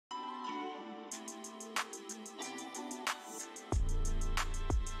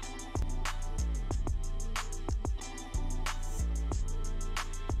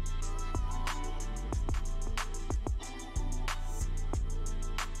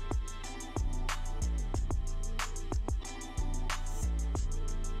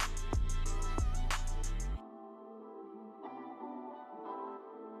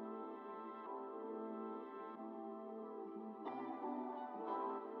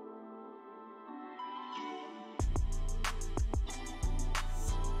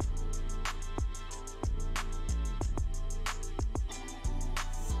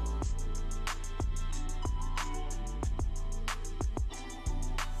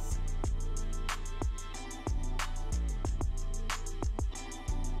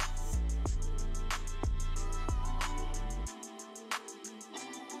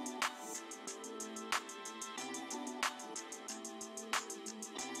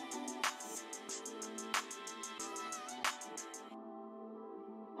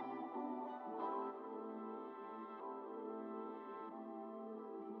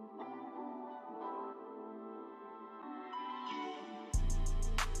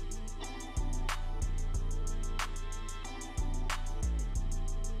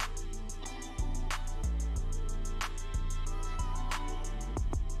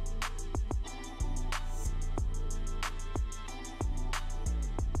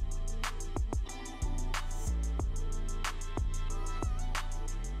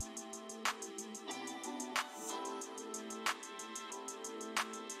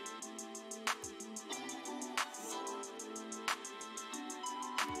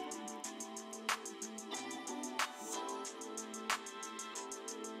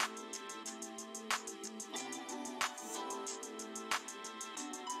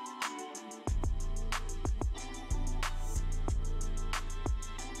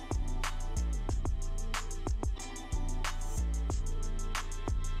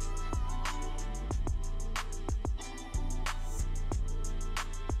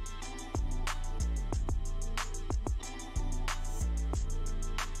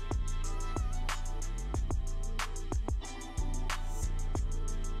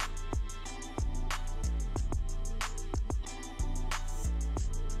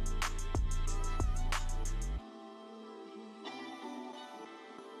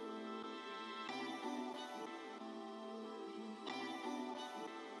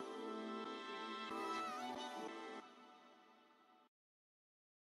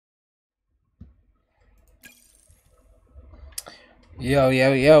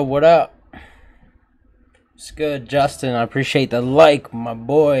Yo, what up? It's good, Justin. I appreciate the like, my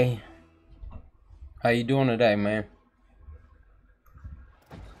boy. How you doing today, man?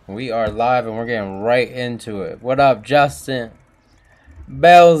 We are live and we're getting right into it. What up, Justin?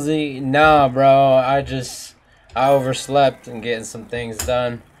 Belzy? Nah, bro. I overslept and getting some things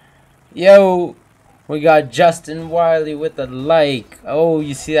done. Yo, we got Justin Wiley with the like. Oh,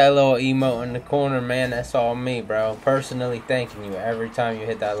 you see that little emote in the corner, man? That's all me, bro. Personally thanking you every time you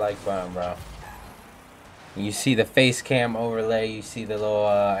hit that like button, bro. You see the face cam overlay. You see the little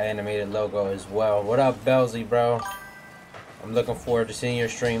animated logo as well. What up, Belzy, bro? I'm looking forward to seeing your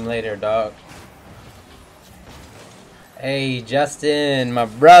stream later, dog. Hey, Justin, my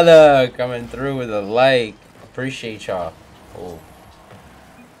brother, coming through with a like. Appreciate y'all. Oh,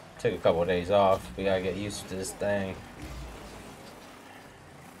 took a couple of days off. We gotta get used to this thing.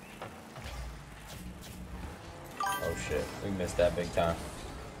 Oh shit, we missed that big time.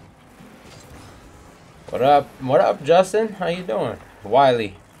 What up? What up, Justin? How you doing?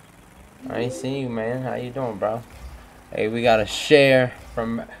 Wiley, I ain't seen you, man. How you doing, bro? Hey, we got a share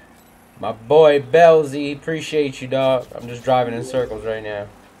from my boy Belzy. Appreciate you, dog. I'm just driving in circles right now.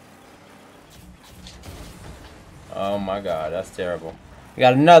 Oh my god, that's terrible. We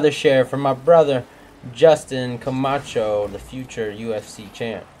got another share from my brother Justin Camacho, the future UFC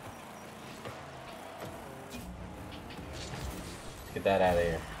champ. Let's get that out of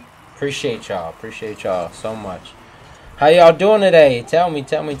here. Appreciate y'all so much. How y'all doing today? Tell me.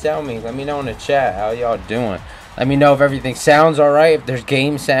 Let me know in the chat how y'all doing. Let me know if everything sounds alright, if there's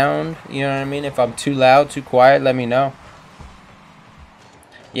game sound, you know what I mean? If I'm too loud, too quiet, let me know.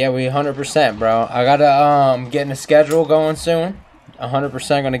 Yeah, we 100%, bro. I gotta getting a schedule going soon.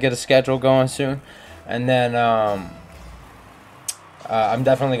 100% gonna get a schedule going soon. And then I'm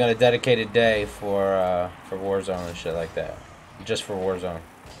definitely gonna dedicate a day for Warzone and shit like that. Just for Warzone.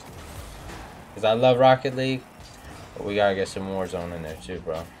 Because I love Rocket League, but we gotta get some Warzone in there too,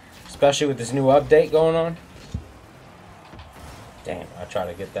 bro. Especially with this new update going on. Damn, I try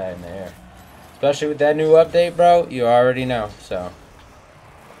to get that in the air. Especially with that new update, bro. You already know, so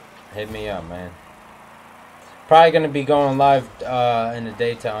hit me up, man. Probably gonna be going live in the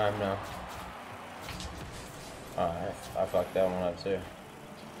daytime, though. Alright, I fucked that one up too.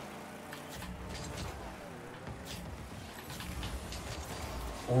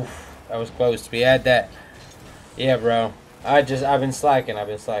 Oof. That was close. We had that. Yeah, bro. I've been slacking.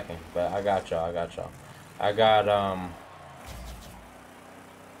 But I got y'all.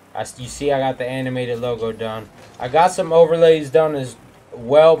 You see I got the animated logo done. I got some overlays done as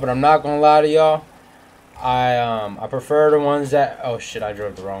well, but I'm not gonna lie to y'all. I prefer the ones that, oh shit, I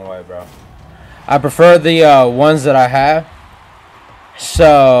drove the wrong way, bro. I prefer the ones that I have.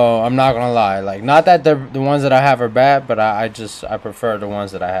 So I'm not gonna lie, like, not that the ones that I have are bad, but I prefer the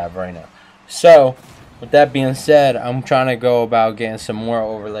ones that I have right now. So with that being said, I'm trying to go about getting some more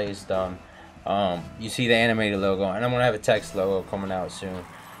overlays done. You see the animated logo, and I'm gonna have a text logo coming out soon.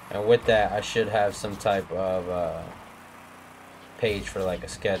 And with that, I should have some type of page for like a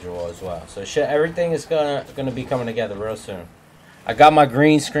schedule as well. So everything is gonna be coming together real soon. I got my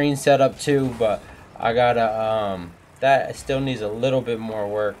green screen set up too, but I gotta that still needs a little bit more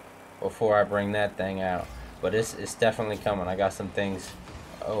work before I bring that thing out. But it's definitely coming. I got some things.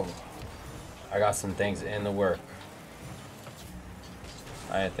 Oh, I got some things in the work.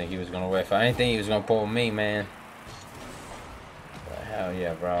 I didn't think he was gonna whiff. I didn't think he was gonna pull me, man. But hell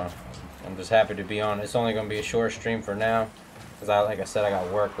yeah, bro. I'm just happy to be on. It's only gonna be a short stream for now, cause like I said, I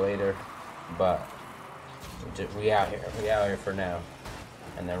got work later. But we out here. We out here for now.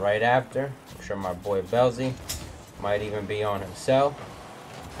 And then right after, I'm sure my boy Belzy might even be on himself.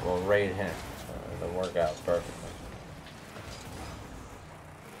 We'll raid him. It'll work out perfectly.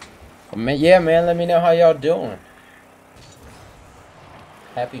 But man, yeah, man, let me know how y'all doing.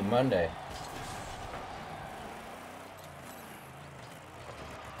 Happy Monday.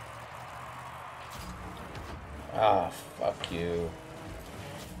 Ah, fuck you.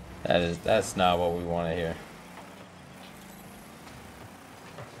 That's not what we want to hear.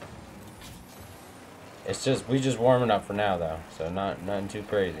 We just warming up for now though, so nothing too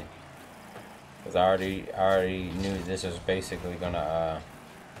crazy. Cause I already knew this was basically gonna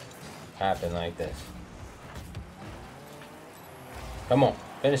happen like this. Come on,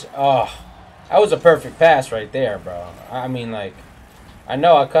 finish. Oh, that was a perfect pass right there, bro. I mean, like, I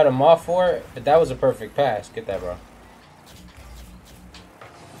know I cut him off for it, but that was a perfect pass. Get that, bro.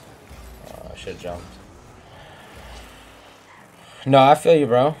 Oh, I should have jumped. No, I feel you,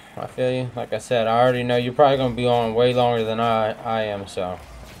 bro. I feel you. Like I said, I already know you're probably gonna be on way longer than I am, so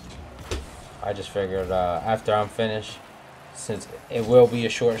I just figured after I'm finished, since it will be a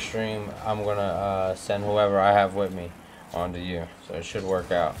short stream, I'm gonna send whoever I have with me onto you, so it should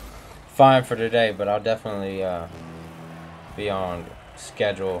work out fine for today. But I'll definitely be on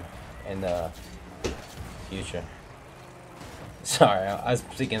schedule in the future. Sorry, I was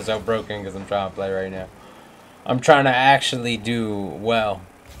speaking so broken because I'm trying to play right now. I'm trying to actually do well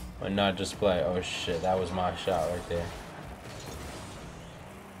and not just play. Oh shit, that was my shot right there.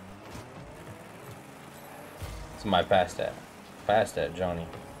 Somebody pass that. Pass that, Johnny.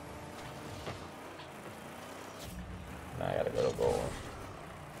 Now I gotta go to goal.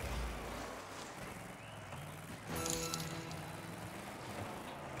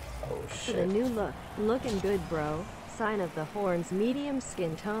 Oh shit. The new look. Looking good, bro. Sign of the horns, medium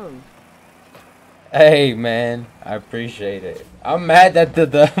skin tone. Hey man, I appreciate it. I'm mad that the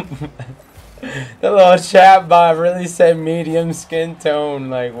the little chat bot really said medium skin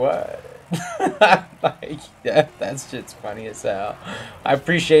tone. Like what? Like that shit's funny as hell. I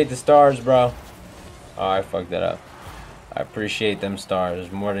appreciate the stars, bro. Oh, I fucked that up. I appreciate them stars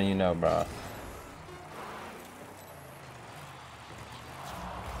more than you know, bro.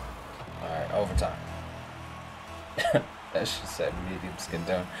 Alright, overtime. That shit said medium skin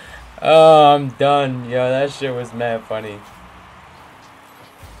tone. Oh, I'm done. Yo, that shit was mad funny.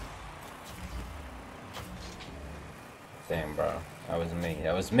 Damn, bro. That was me.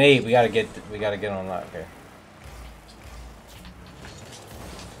 That was me. We gotta get on lock here.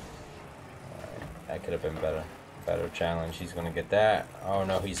 Alright, that could have been better. Better challenge. He's gonna get that. Oh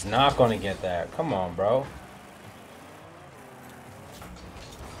no, he's not gonna get that. Come on, bro.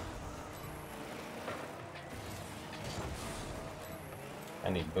 I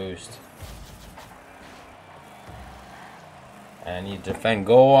need boost. I need to defend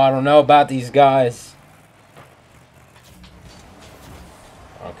goal. I don't know about these guys.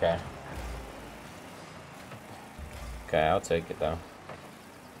 Okay. Okay, I'll take it though.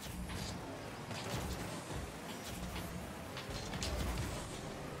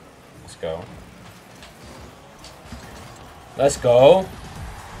 Let's go. Let's go.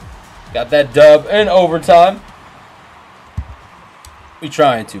 Got that dub in overtime. We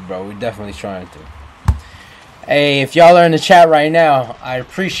trying to, bro. We definitely trying to. Hey, if y'all are in the chat right now, I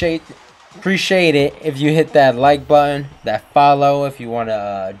appreciate it if you hit that like button, that follow, if you want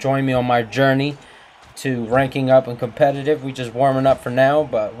to join me on my journey to ranking up and competitive. We just warming up for now,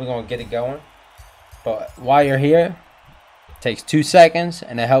 but we're going to get it going. But while you're here, it takes 2 seconds,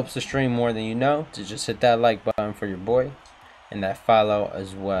 and it helps the stream more than you know, to just hit that like button for your boy, and that follow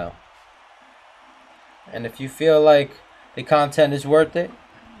as well. And if you feel like the content is worth it,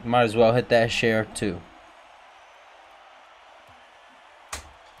 you might as well hit that share too.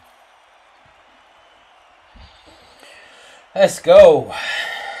 Let's go.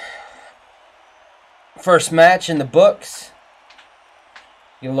 First match in the books.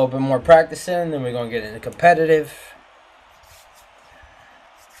 Get a little bit more practice in, then we're going to get into competitive.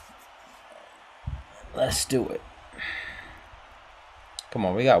 Let's do it. Come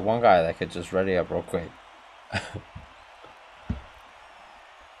on, we got one guy that could just ready up real quick.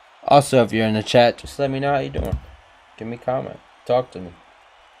 Also, if you're in the chat, just let me know how you're doing. Give me a comment. Talk to me.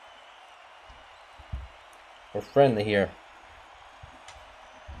 We're friendly here.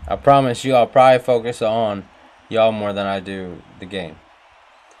 I promise you, I'll probably focus on y'all more than I do the game.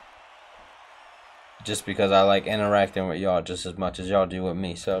 Just because I like interacting with y'all just as much as y'all do with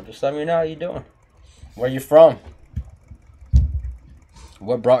me. So just let me know how you're doing. Where you from?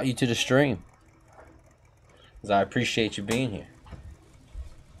 What brought you to the stream? Because I appreciate you being here.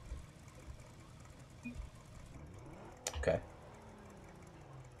 Okay.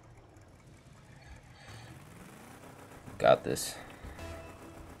 Got this.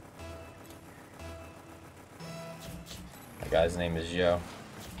 That guy's name is Joe.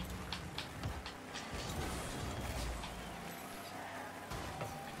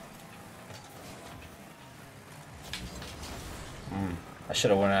 I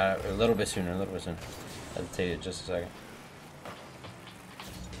should have went out a little bit sooner, Hesitated just a second.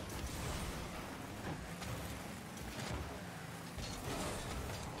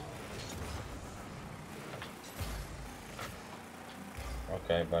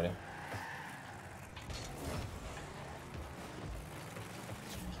 Okay, buddy.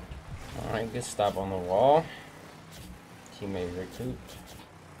 Alright, good stop on the wall. Teammate recouped.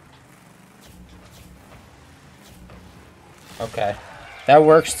 Okay. That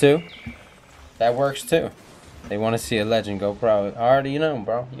works too. That works too. They want to see a legend go pro. Already know,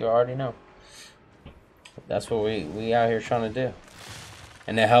 bro. You already know. That's what we out here trying to do.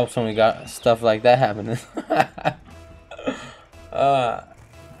 And it helps when we got stuff like that happening.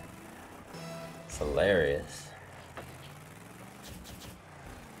 It's hilarious.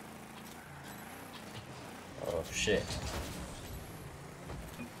 Oh shit.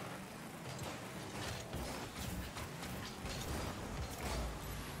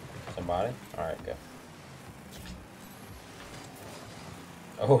 Somebody? Alright, good.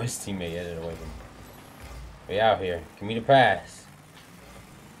 Oh, his teammate headed away from me. We out here. Give me the pass.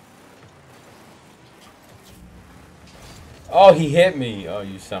 Oh, he hit me. Oh,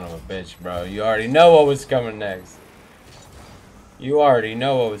 you son of a bitch, bro. You already know what was coming next. You already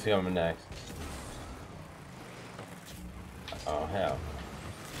know what was coming next. Oh, hell.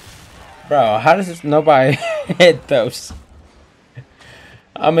 Bro, how does this nobody hit those?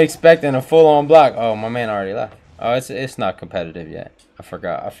 I'm expecting a full-on block. Oh, my man already left. Oh, it's not competitive yet. I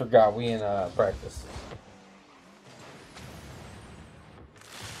forgot we in practice.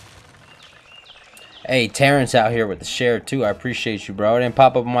 Hey, Terrence out here with the share too. I appreciate you, bro. It didn't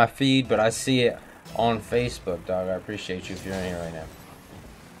pop up on my feed, but I see it on Facebook, dog. I appreciate you if you're in here right now.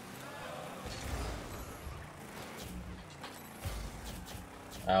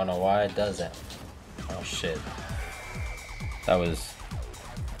 I don't know why it does that. Oh shit. That was.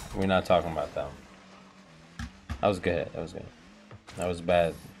 We're not talking about that one. That was good. That was good. That was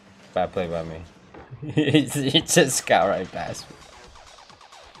bad. Bad play by me. He just got right past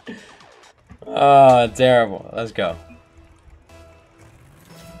me. Oh, terrible. Let's go.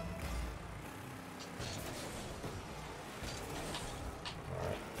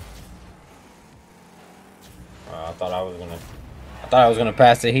 I thought I was gonna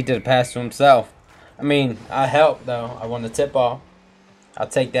pass it. He did a pass to himself. I mean, I helped though. I won the tip off. I'll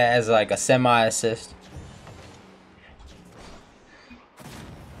take that as like a semi-assist.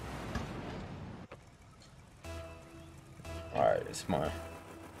 Alright, it's mine.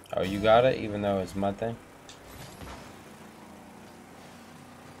 Oh, you got it, even though it's my thing?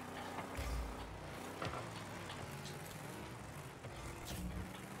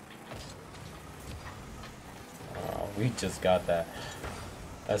 Oh, we just got that.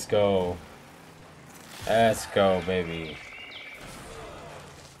 Let's go. Let's go, baby.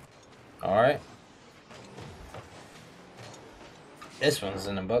 Alright. This one's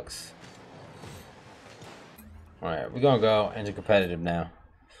in the books. Alright, we're gonna go into competitive now.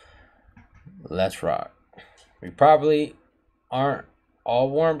 Let's rock. We probably aren't all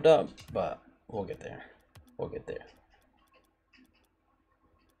warmed up, but we'll get there. We'll get there.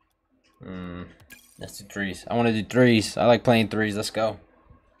 Let's do threes. I want to do threes. I like playing threes. Let's go.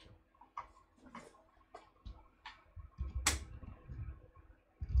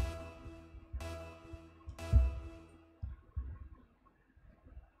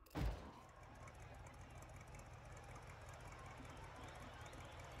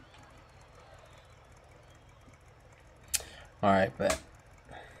 Alright, bet.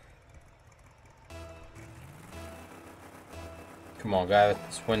 Come on, guys.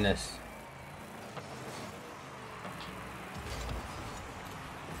 Let's win this.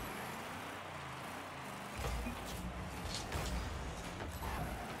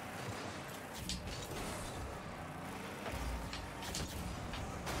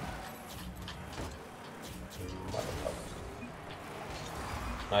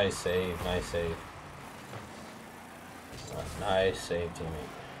 Nice save, nice save. Nice save,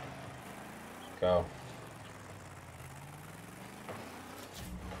 teammate. Let's go.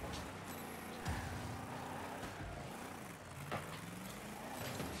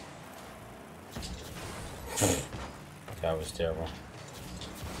 That was terrible.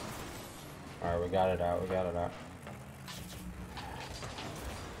 Alright, we got it out, we got it out.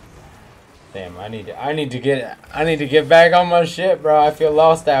 Damn, I need to get back on my shit, bro. I feel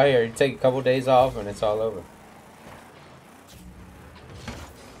lost out here. You take a couple days off and it's all over.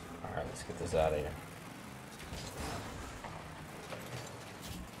 Alright, let's get this out of here.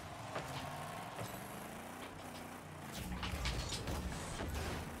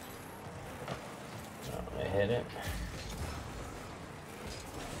 Oh, I hit it.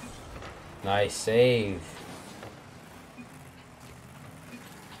 Nice save.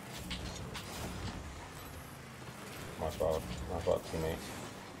 My fault, teammate.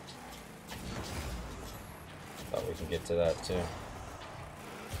 Thought we can get to that too.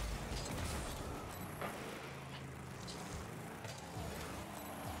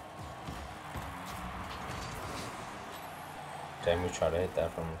 Damn, we tried to hit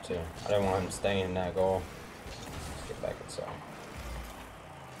that from him too. I didn't want him staying in that goal. Let's get back inside.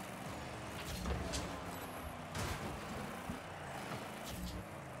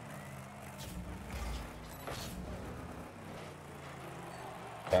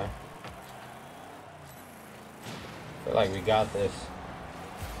 Okay. Feel like we got this.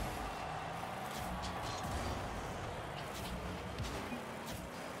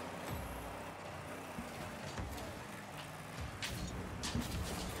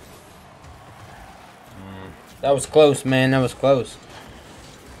 That was close, man. That was close.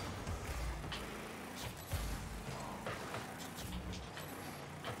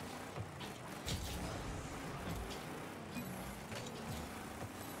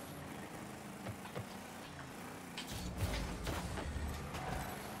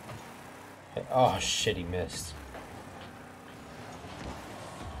 Oh, shit, he missed.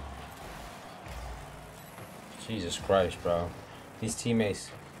 Jesus Christ, bro. These teammates,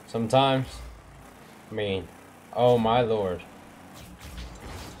 sometimes, I mean, oh my lord.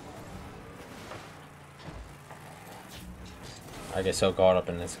 I get so caught up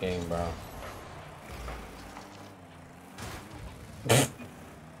in this game, bro. I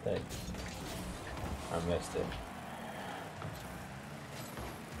missed it.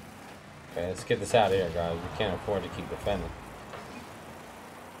 Okay, let's get this out of here, guys. We can't afford to keep defending.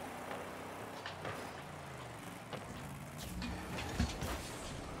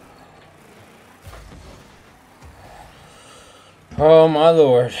 Oh my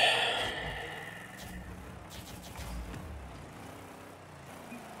lord.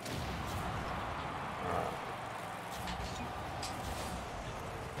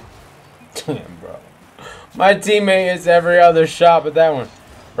 Damn, bro. My teammate is every other shot but that one.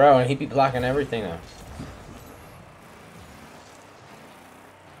 Bro, and he be blocking everything now.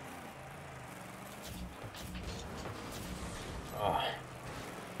 Oh,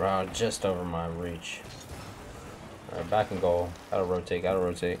 bro, just over my reach. Alright, back and goal. Gotta rotate, gotta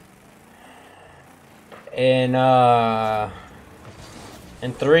rotate. And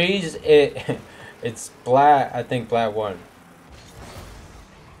in threes, it's Blatt. I think Blatt won.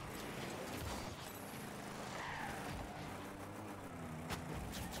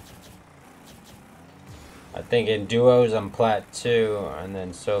 I think in duos I'm plat 2, and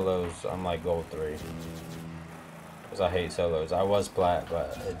then solos I'm like gold 3. Cause I hate solos. I was plat,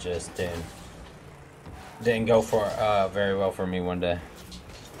 but it just didn't go for very well for me one day.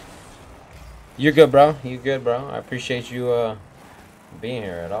 You're good, bro. You good, bro. I appreciate you being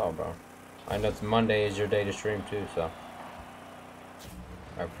here at all, bro. I know Monday is your day to stream too, so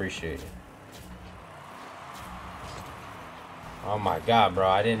I appreciate it. Oh my god, bro.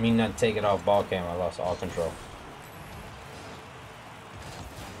 I didn't mean not to take it off ball cam. I lost all control.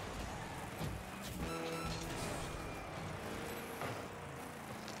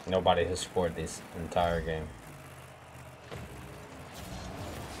 Nobody has scored this entire game.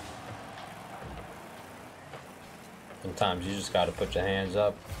 Sometimes you just gotta put your hands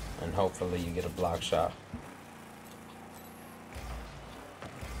up and hopefully you get a block shot.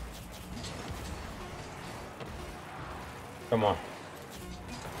 Come on.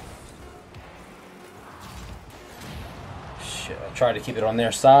 Shit, I tried to keep it on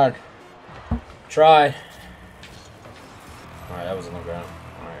their side. Tried. Alright, that was on the ground.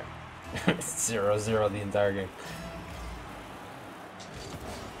 Alright. 0-0 the entire game.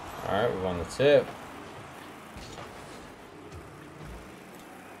 Alright, we're on the tip.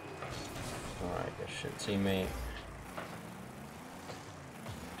 Alright, good shit, teammate.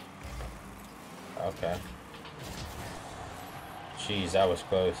 Okay. Jeez, that was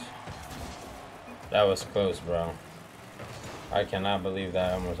close. That was close, bro. I cannot believe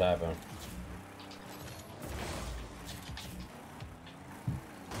that almost happened.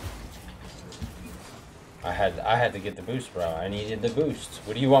 I had to get the boost, bro. I needed the boost.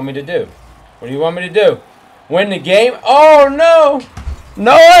 What do you want me to do? What do you want me to do? Win the game? Oh no!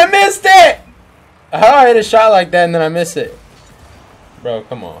 No, I missed it! How I hit a shot like that and then I miss it? Bro,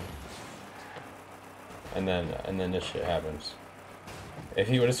 come on. And then this shit happens. If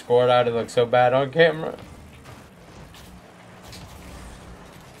he would have scored, I'd have looked so bad on camera.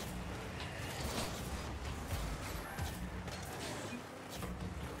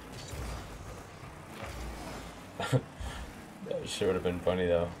 That shit would have been funny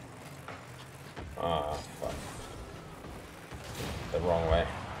though. Ah, fuck. The wrong way.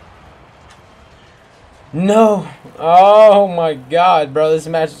 No! Oh my god, bro. This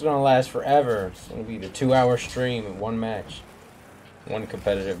match is gonna last forever. It's gonna be the 2-hour stream in one match. One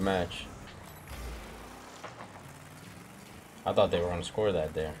competitive match. I thought they were gonna score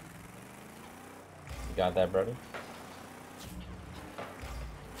that there. You got that, brother?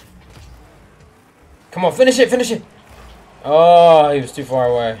 Come on, finish it, finish it! Oh, he was too far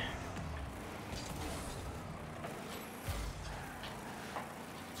away.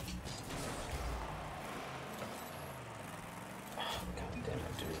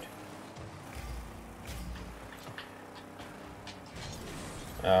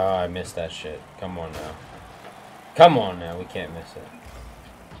 Oh, I missed that shit. Come on now. Come on now. We can't miss it.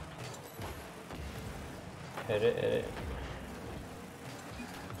 Hit it, hit it.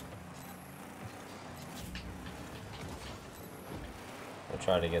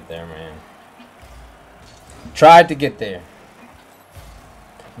 try to get there, man. Tried to get there.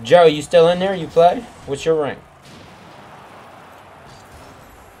 Joe, you still in there? You play? What's your rank?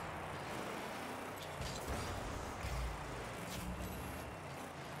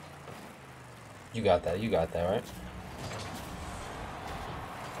 You got that. You got that, right?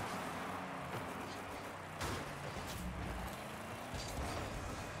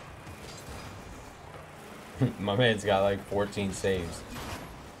 My man's got like 14 saves.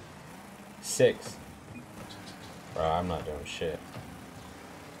 6. Bro, I'm not doing shit.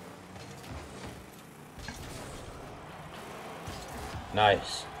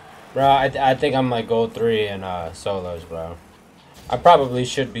 Nice. Bro, I think I'm like gold 3 in solos, bro. I probably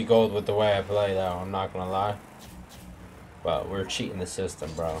should be gold with the way I play, though. I'm not gonna lie. But we're cheating the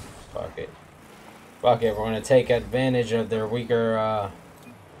system, bro. Fuck it. Fuck it. We're gonna take advantage of their weaker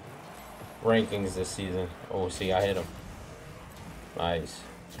rankings this season. Oh, see, I hit him. Nice.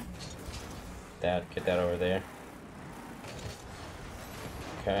 Get that over there.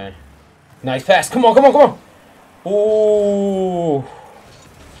 Okay. Nice pass. Come on, come on, come on. Ooh.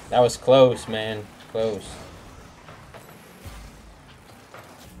 That was close, man. Close.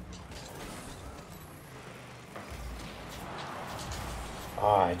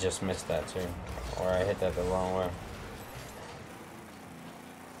 Oh, I just missed that too. Or I hit that the wrong way.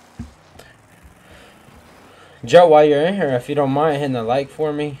 Joe, while you're in here, if you don't mind hitting the like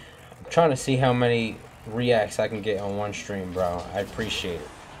for me, I'm trying to see how many reacts I can get on one stream, bro. I appreciate it.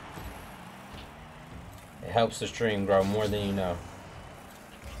 It helps the stream grow more than you know.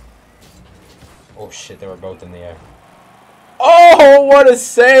 Oh shit, they were both in the air. Oh, what a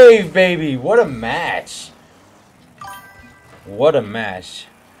save, baby. What a match. What a match.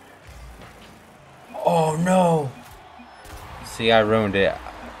 Oh no. See, I ruined it.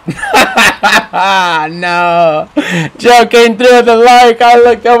 No. Joe came through with the like. I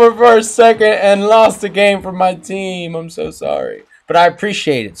looked over for a second and lost the game for my team. I'm so sorry. But I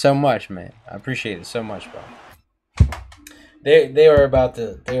appreciate it so much, man. I appreciate it so much, bro. They were about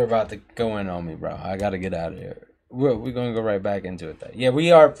to go in on me, bro. I gotta get out of here. We're gonna go right back into it though. Yeah,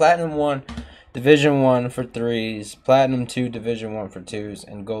 we are Platinum 1, Division 1 for 3s, Platinum 2, Division 1 for 2s,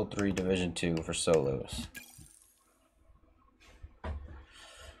 and Gold 3, Division 2 for solos.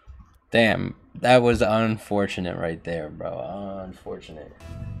 Damn, that was unfortunate right there, bro. Unfortunate.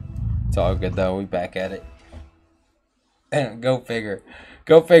 It's all good though. We back at it. Go figure.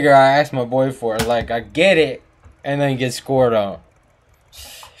 Go figure. I asked my boy for it. Like, I get it. And then get scored on.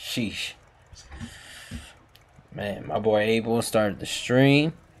 Sheesh. Man, my boy Abel started the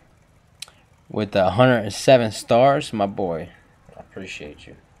stream with 107 stars. My boy, I appreciate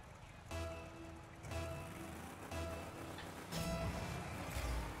you.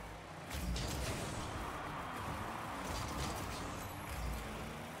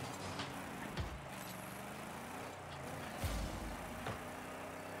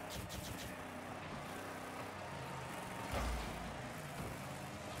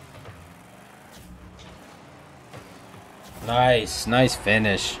 Nice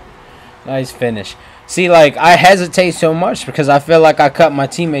finish. Nice finish. See, like, I hesitate so much because I feel like I cut my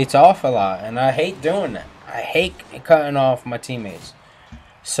teammates off a lot. And I hate doing that. I hate cutting off my teammates.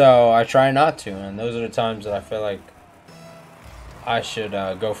 So I try not to. And those are the times that I feel like I should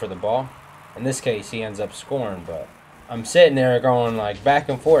go for the ball. In this case, he ends up scoring. But I'm sitting there going, like, back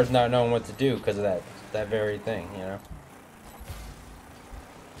and forth, not knowing what to do because of that very thing, you know.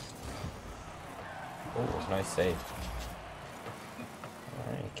 Oh, nice save.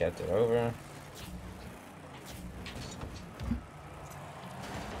 Alright, kept it over.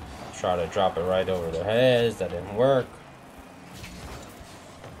 Try to drop it right over their heads. That didn't work.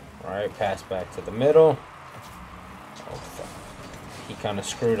 Alright, pass back to the middle. Oh, fuck. He kind of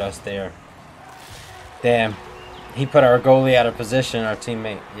screwed us there. Damn. He put our goalie out of position, our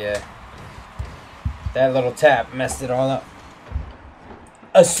teammate. Yeah. That little tap messed it all up.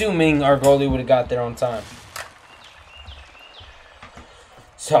 Assuming our goalie would have got there on time.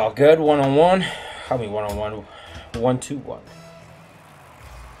 It's all good. 1-on-1. I mean 1-on-1. 1-2-1.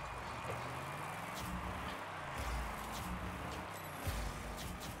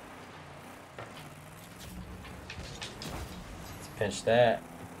 Let's pinch that.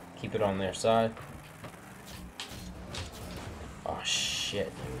 Keep it on their side. Oh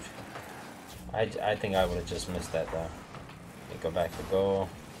shit, dude. I think I would have just missed that though. Go back to goal.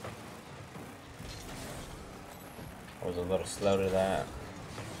 I was a little slow to that.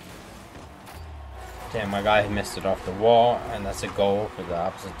 Damn, my guy missed it off the wall, and that's a goal for the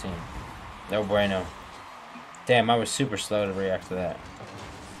opposite team. No bueno. Damn, I was super slow to react to that.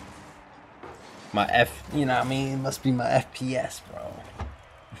 My you know what I mean? It must be my FPS, bro.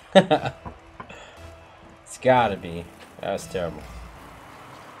 It's gotta be. That was terrible.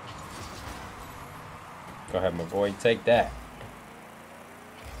 Go ahead, my boy. Take that.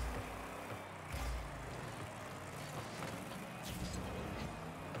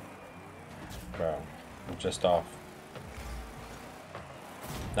 Bro, I'm just off.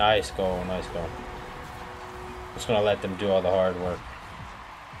 Nice goal, nice goal. Just gonna let them do all the hard work.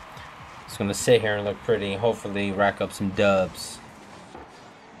 Just gonna sit here and look pretty and hopefully rack up some dubs.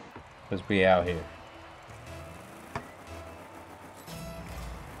 Cause we out here.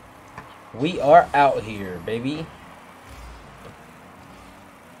 We are out here, baby.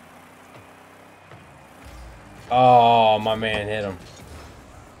 Oh, my man hit him.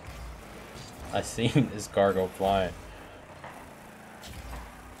 I seen this car go flying.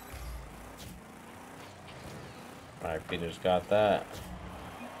 Alright, Peter's got that.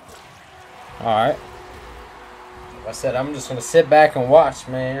 Alright. Like I said, I'm just gonna sit back and watch,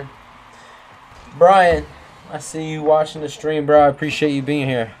 man. Brian, I see you watching the stream, bro. I appreciate you being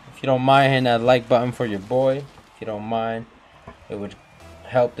here. If you don't mind hitting that like button for your boy, if you don't mind, it would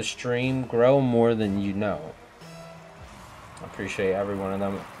help the stream grow more than you know. I appreciate every one of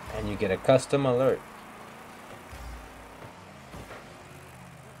them. And you get a custom alert.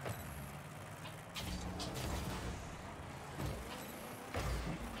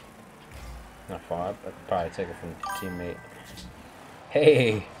 Not far. I could probably take it from the teammate.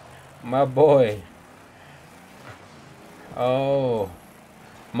 Hey, my boy. Oh,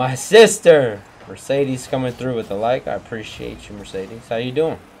 my sister. Mercedes coming through with the like. I appreciate you, Mercedes. How you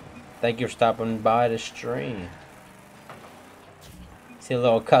doing? Thank you for stopping by the stream. See a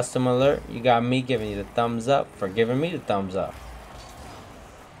little custom alert? You got me giving you the thumbs up for giving me the thumbs up.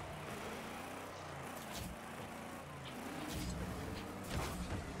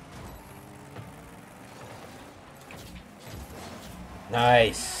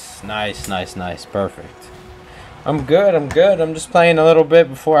 Nice, nice, nice, nice. Perfect. I'm good, I'm good. I'm just playing a little bit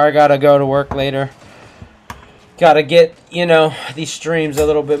before I gotta go to work later. Gotta get, you know, these streams a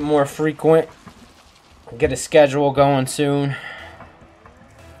little bit more frequent. Get a schedule going soon.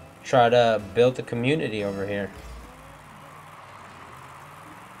 Try to build a community over here.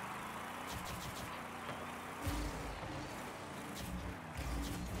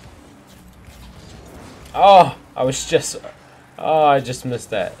 Oh, I just missed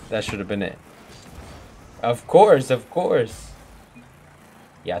that. That should have been it. Of course, of course.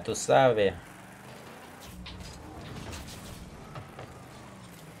 Ya tú sabes.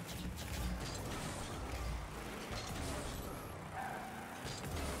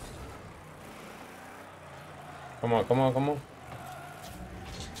 Come on, come on, come on.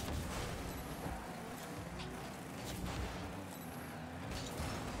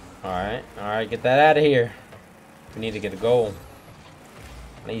 Alright, get that out of here. We need to get a goal.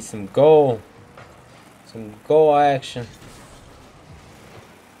 Need some goal. Some goal action.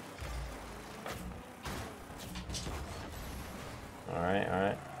 Alright.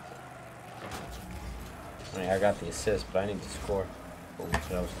 I mean, I got the assist, but I need to score. Oh,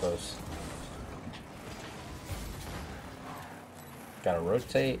 that was close. Gotta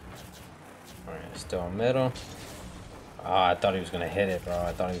rotate. Alright, still in middle. Oh, I thought he was gonna hit it, bro.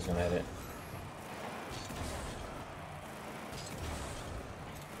 I thought he was gonna hit it.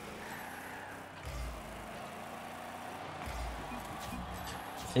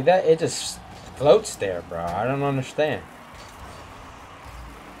 See that? It just floats there, bro. I don't understand.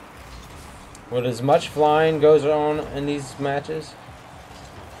 With as much flying goes on in these matches.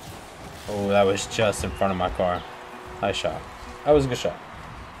 Oh, that was just in front of my car. Nice shot. That was a good shot.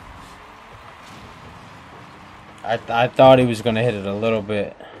 I thought he was going to hit it a little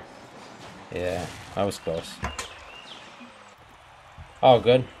bit. Yeah, that was close. Oh,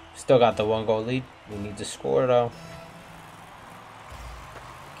 good. Still got the 1-goal lead. We need to score, though.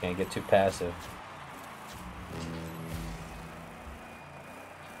 Can't get too passive.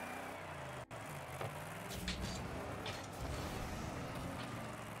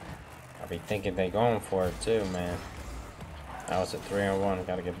 I be thinking they going for it, too, man. Now it's a 3-on-1.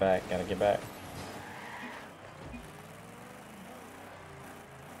 Gotta get back. Gotta get back.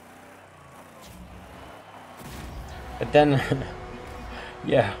 But then,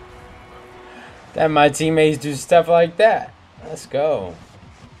 yeah. Then my teammates do stuff like that. Let's go.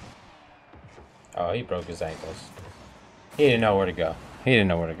 Oh, he broke his ankles. He didn't know where to go. He didn't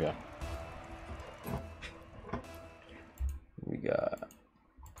know where to go. We got...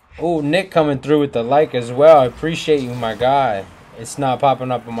 Oh, Nick coming through with the like as well. I appreciate you, my guy. It's not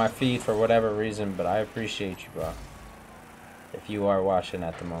popping up on my feed for whatever reason, but I appreciate you, bro. If you are watching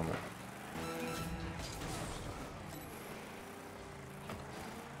at the moment.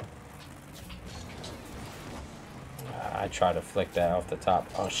 I try to flick that off the top.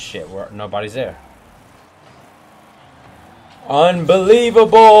 Oh shit, nobody's there.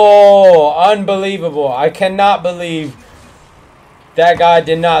 Unbelievable! Unbelievable. I cannot believe that guy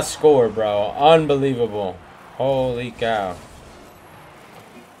did not score, bro. Unbelievable. Holy cow.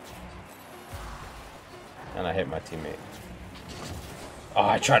 And I hit my teammate. Oh,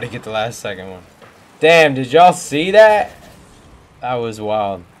 I tried to get the last second one. Damn, did y'all see that? That was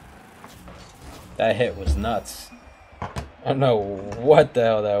wild. That hit was nuts. I don't know what the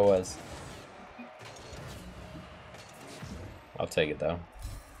hell that was. I'll take it though.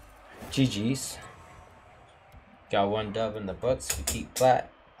 GG's. Got one dub in the butts. We keep flat.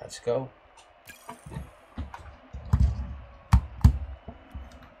 Let's go.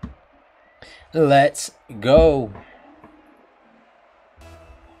 Let's go.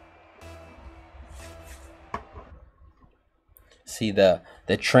 See the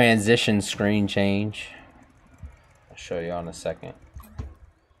transition screen change. I'll show you on a second.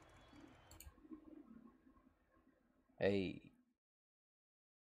 Hey.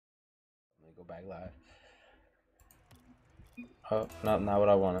 Let me go back live. Oh, not what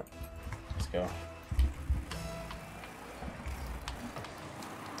I wanted. Let's go.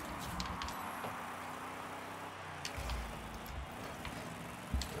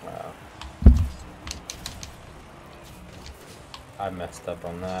 Wow. I messed up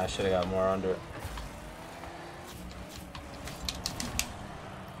on that. I should have got more under it.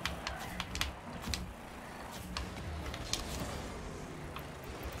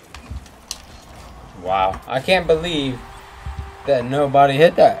 Wow. I can't believe that nobody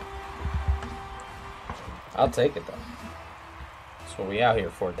hit that. I'll take it though. That's what we out here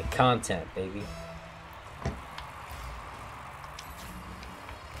for. The content, baby.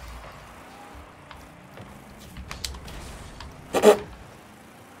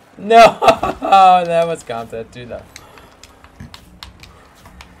 No, that was content too, though.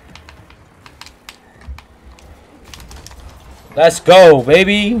 Let's go,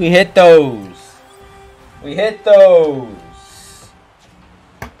 baby. We hit those. We hit those.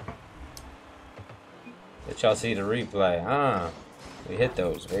 Let y'all see the replay, huh? We hit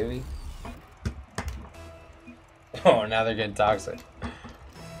those, baby. Oh, now they're getting toxic.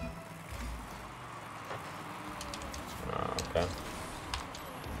 Oh, okay.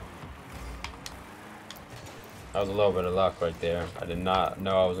 That was a little bit of luck right there. I did not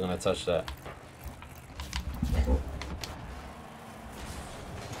know I was going to touch that.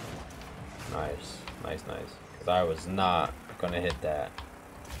 Nice. Nice, nice. Because I was not going to hit that.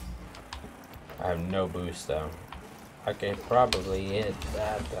 I have no boost, though. I could probably hit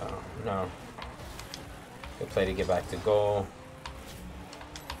that, though. No. Good play to get back to goal.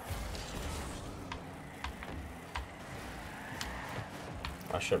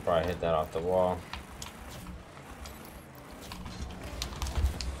 I should probably hit that off the wall.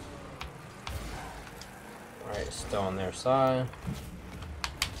 Alright, still on their side.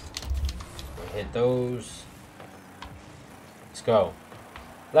 We hit those. Let's go.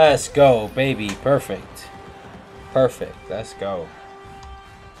 Let's go, baby. Perfect. Perfect. Let's go.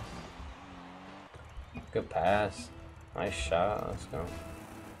 Good pass. Nice shot. Let's go.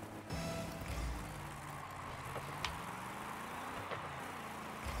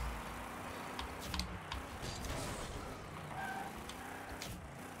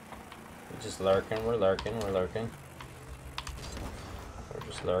 We're just lurking. We're lurking. We're lurking. We're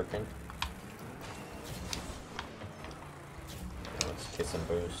just lurking. Let's get some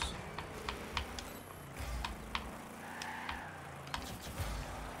boost.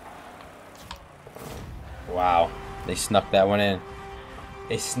 Wow, they snuck that one in.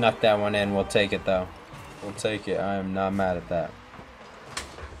 They snuck that one in. We'll take it though. We'll take it. I am not mad at that.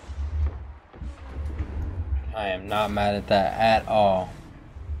 I am not mad at that at all.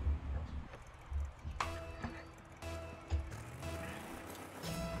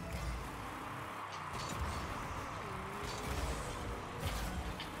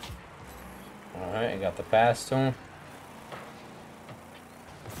 Alright, I got the pass to him.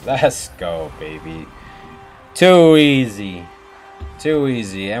 Let's go, baby. Too easy. Too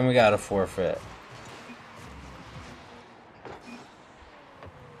easy. And we got a forfeit.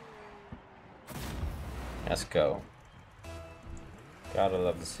 Let's go. Gotta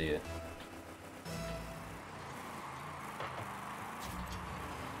love to see it.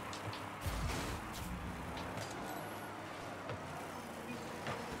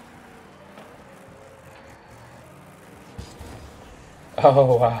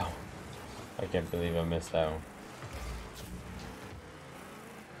 Oh, wow. I can't believe I missed that one.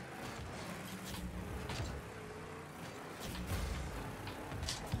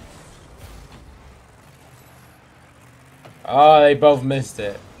 Oh, they both missed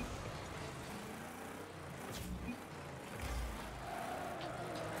it.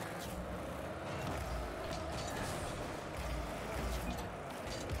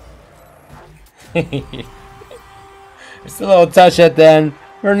 It's a little touch at the end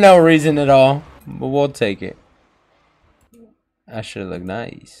for no reason at all, but we'll take it. That should look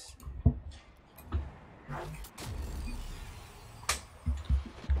nice.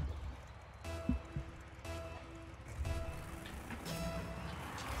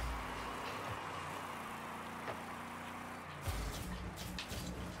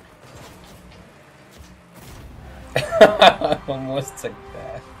 Almost took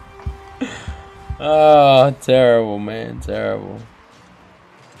that. Oh, terrible, man, terrible.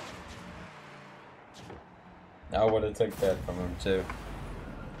 I would have took that from him too.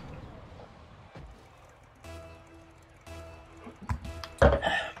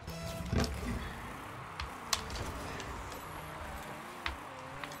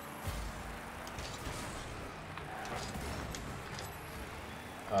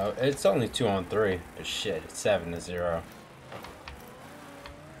 It's only 2-on-3, but shit, it's 7-0.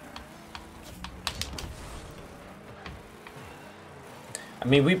 I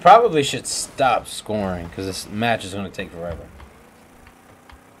mean, we probably should stop scoring because this match is going to take forever.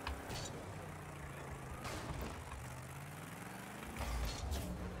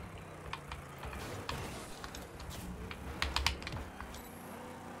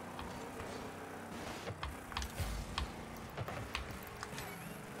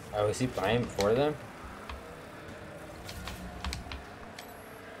 Oh, is he playing for them?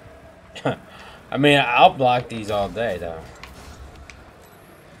 I mean, I'll block these all day, though.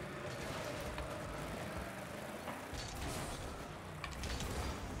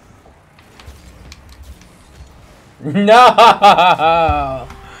 No!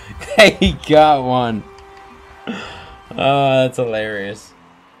 He got one. Oh, that's hilarious.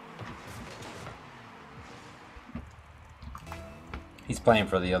 He's playing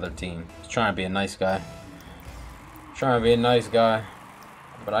for the other team. He's trying to be a nice guy. Trying to be a nice guy.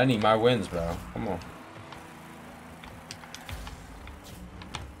 But I need my wins, bro. Come on.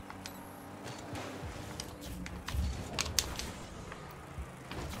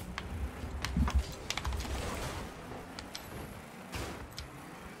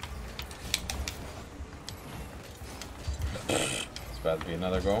 It's about to be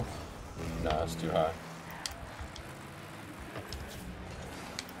another goal. No, it's too high.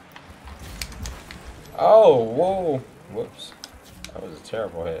 Oh, whoa. Whoops. That was a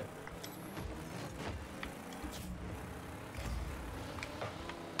terrible hit.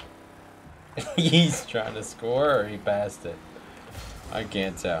 He's trying to score or he passed it? I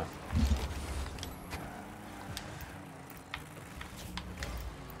can't tell.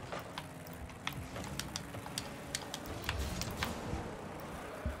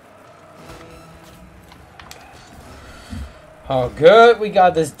 Oh, good. We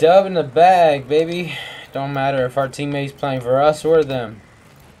got this dub in the bag, baby. Don't matter if our teammates playing for us or them.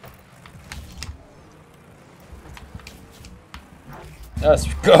 Let's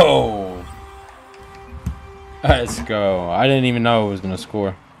go. Let's go. I didn't even know it was going to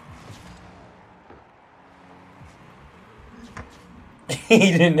score.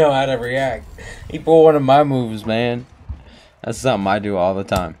 He didn't know how to react. He pulled one of my moves, man. That's something I do all the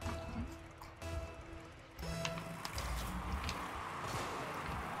time.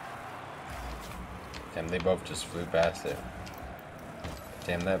 Damn, they both just flew past it.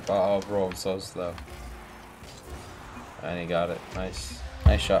 Damn, that ball rolled so slow. And he got it. Nice.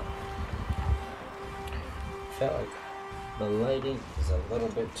 Nice shot. Felt like the lighting is a little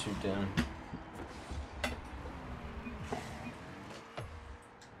bit too dim.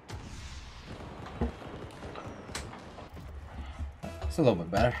 It's a little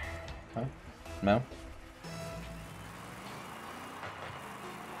bit better. Huh? No?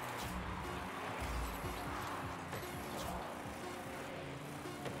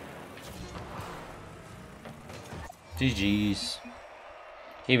 GG's.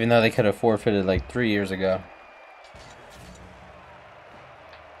 Even though they could have forfeited like 3 years ago.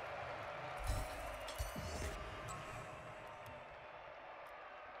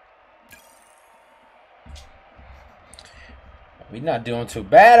 We not doing too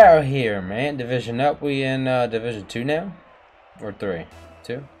bad out here, man. Division up. We in Division 2 now? Or 3?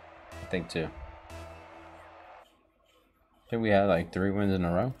 2? I think 2. I think we had like 3 wins in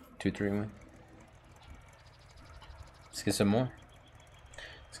a row. 2-3 wins. Let's get some more.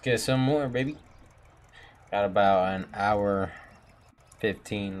 Let's get some more, baby. Got about an hour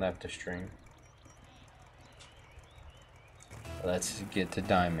 15 left to stream. Let's get to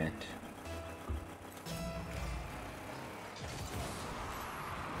Diamond.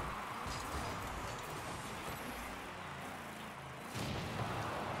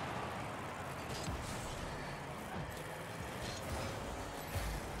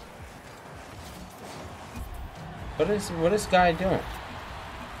 What is guy doing?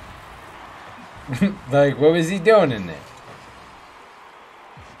 Like, what was he doing in there?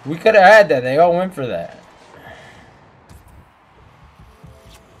 We could have had that. They all went for that.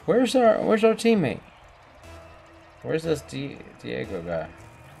 Where's our teammate? Where's this Diego guy?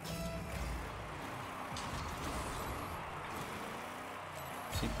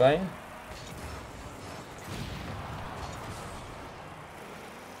 Is he playing?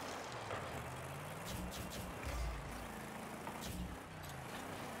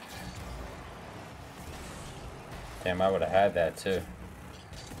 Damn, I would have had that too.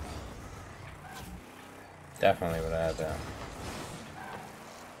 Definitely would have had that.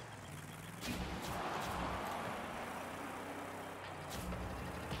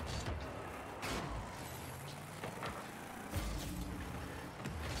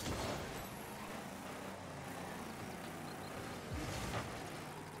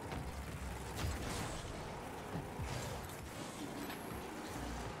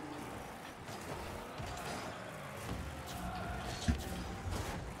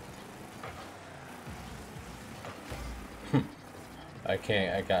 I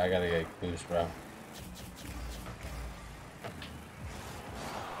can't. I gotta get boost, bro.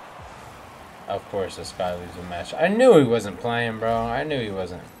 Of course, this guy loses a match. I knew he wasn't playing, bro. I knew he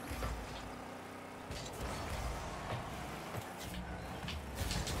wasn't.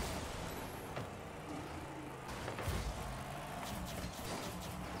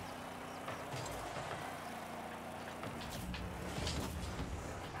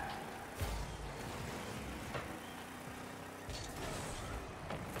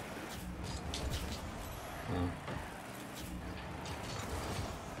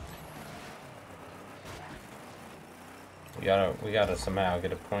 We gotta somehow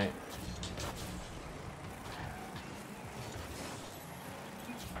get a point.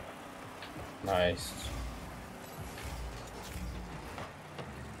 Nice.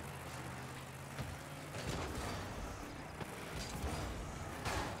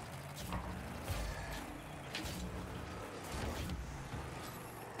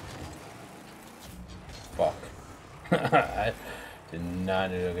 Fuck. I did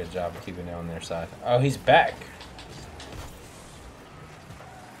not do a good job of keeping it on their side. Oh, he's back.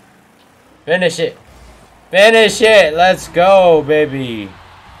 Finish it. Finish it. Let's go, baby.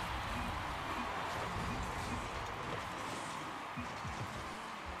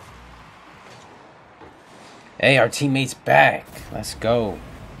 Hey, our teammate's back. Let's go.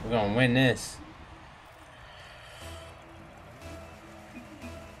 We're gonna win this.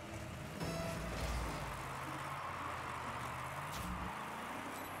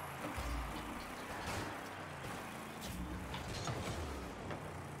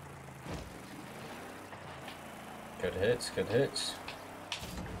 Good hits, good hits.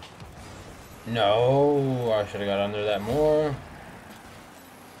 No, I should have got under that more.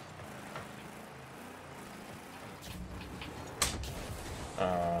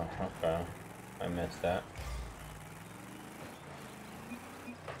 Okay. I missed that.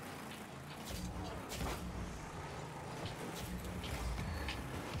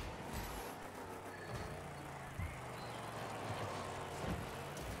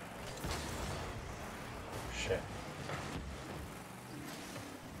 Shit.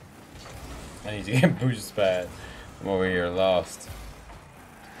 I need to get boost pad. I'm over here lost.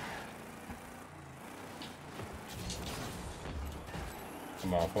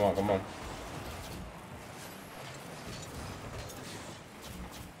 Come on, come on, come on.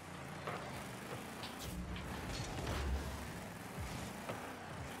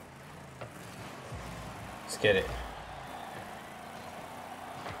 Let's get it.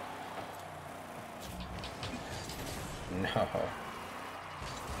 No.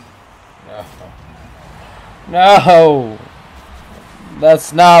 No. No!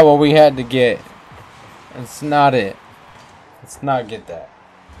 That's not what we had to get. That's not it. Let's not get that.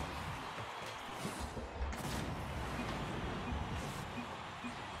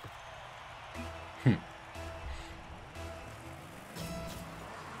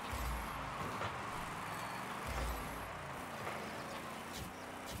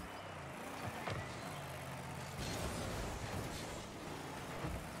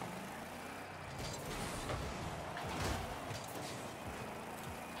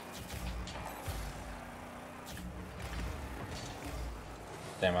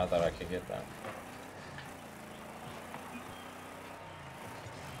 Damn, I thought I could get that.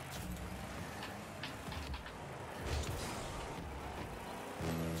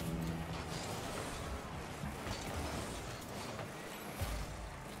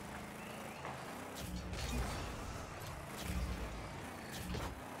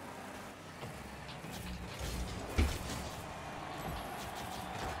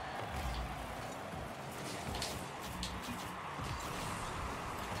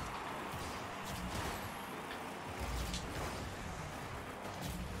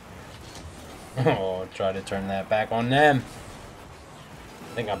 Oh, try to turn that back on them.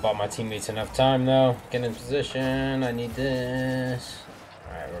 I think I bought my teammates enough time though. Get in position. I need this.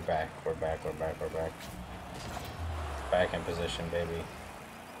 Alright, we're back. We're back. We're back. We're back. Back in position, baby.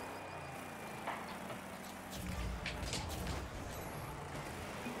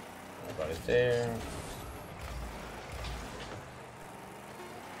 Nobody's there.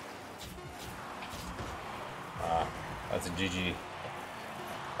 Ah, that's a GG.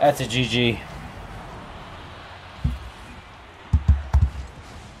 That's a GG.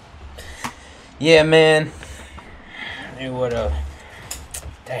 Yeah, man. It would have.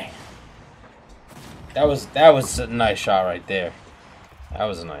 Dang. That was a nice shot right there. That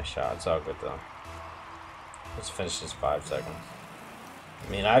was a nice shot. It's all good though. Let's finish this 5 seconds.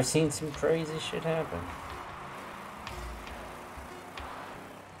 I mean, I've seen some crazy shit happen.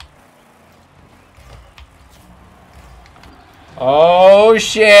 Oh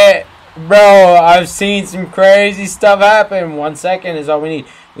shit, bro! I've seen some crazy stuff happen. 1 second is all we need.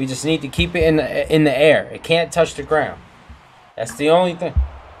 We just need to keep it in the air. It can't touch the ground. That's the only thing.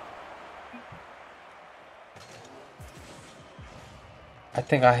 I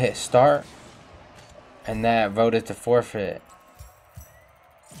think I hit start, and that voted to forfeit.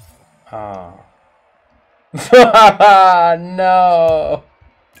 Oh. No.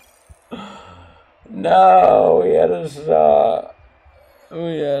 No, we had a shot.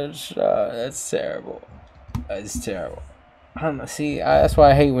 We had a shot. That's terrible. That's terrible. I don't know. See, that's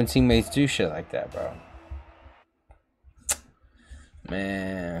why I hate when teammates do shit like that, bro.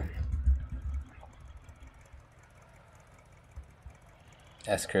 Man.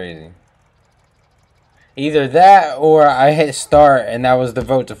 That's crazy. Either that or I hit start and that was the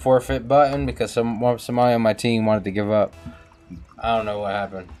vote to forfeit button because somebody on my team wanted to give up. I don't know what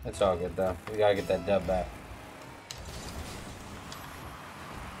happened. It's all good though. We gotta get that dub back.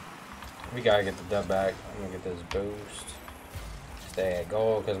 We gotta get the dub back. I'm gonna get this boost. Stay at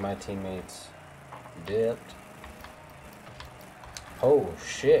goal because my teammates dipped. Oh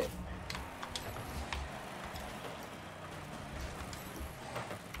shit.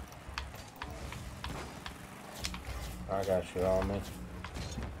 I got you on me.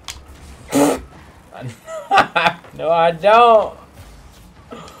 No, I don't.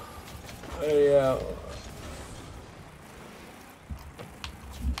 Yeah.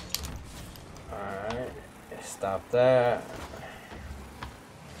 Alright. Stop that.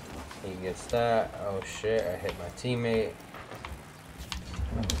 He gets that. Oh shit, I hit my teammate.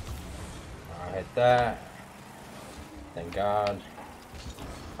 I hit that. Thank God.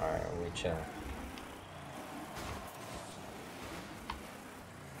 Alright, we chill.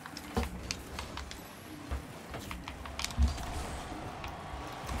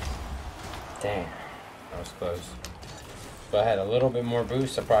 Damn, that was close. If I had a little bit more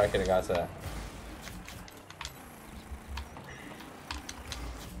boost, I probably could have got to that.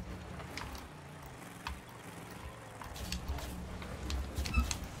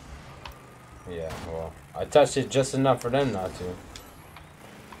 Yeah, well, I touched it just enough for them not to.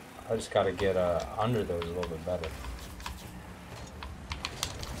 I just gotta get under those a little bit better.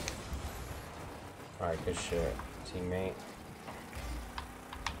 Alright, good shit, teammate.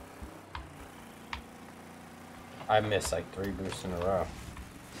 I missed like 3 boosts in a row.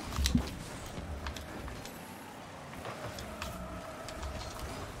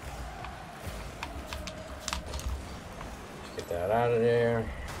 Let's get that out of there.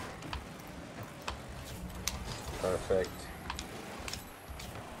 Perfect.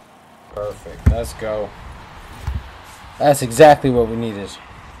 Perfect. Let's go. That's exactly what we needed.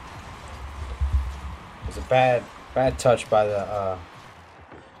 It was a bad touch by the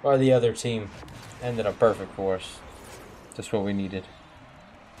other team. Ended up perfect for us. Just what we needed.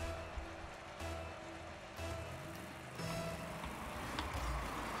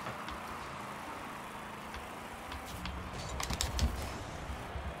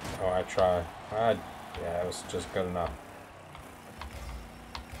 Oh, I tried. Yeah, it was just good enough.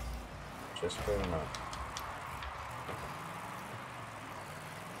 Just good enough.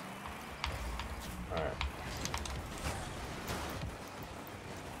 Alright.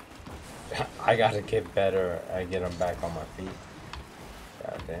 I gotta get better at getting them back on my feet.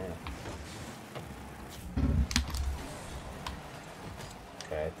 God damn.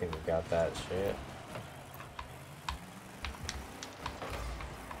 Okay, I think we got that shit.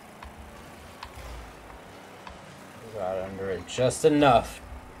 We got under it just enough.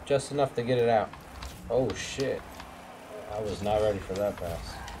 Just enough to get it out. Oh shit. I was not ready for that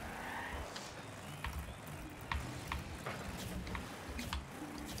pass.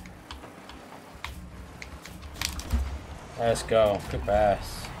 Let's go. Good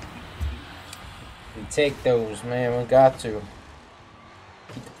pass. We take those, man. We got to.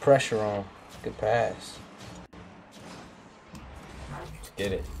 Keep the pressure on. Good pass. Let's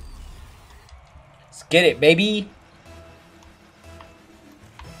get it. Let's get it, baby.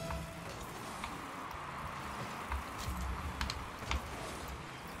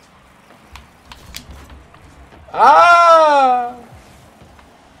 Ah!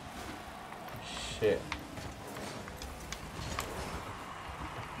 Shit.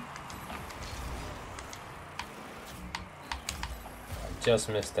 I just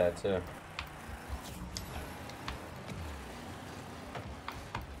missed that too.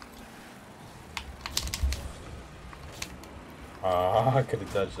 Oh, I could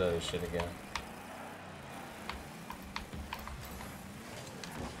have touched that shit again.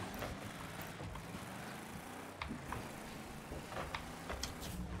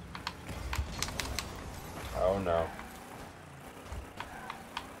 Oh no.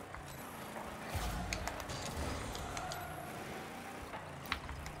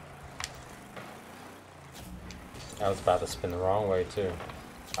 I was about to spin the wrong way too.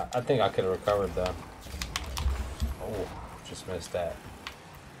 I think I could have recovered though. Oh, just missed that.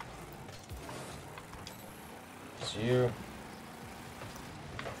 It's you.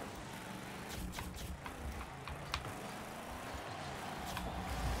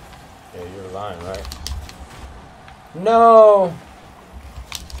 Yeah, you're lying, right? No!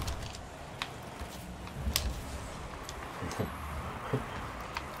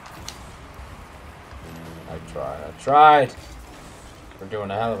 I tried. We're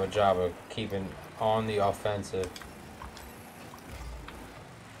doing a hell of a job of keeping on the offensive.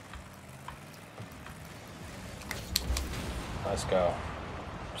 Let's go.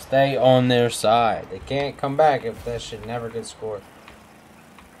 Stay on their side. They can't come back if that shit never gets scored.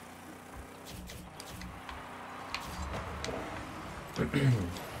 Let's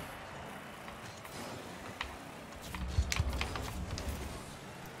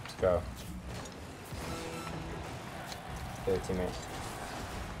go. Good teammate.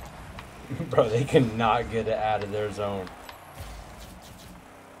 Bro, they cannot get it out of their zone.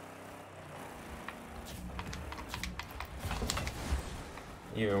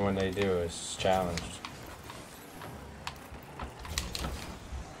 Even when they do, it's challenged.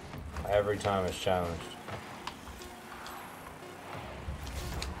 Every time it's challenged.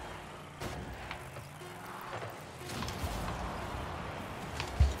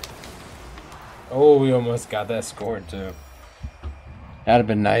 Oh, we almost got that scored too. That'd have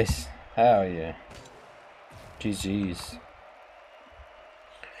been nice. Hell yeah. GG's.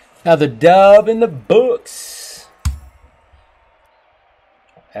 Now the dub in the books.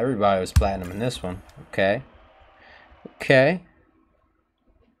 Everybody was platinum in this one. Okay. Okay.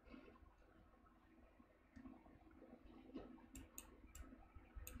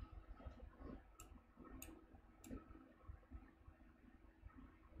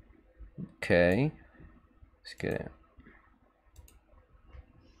 Okay. Let's get it.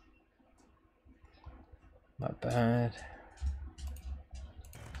 Not bad.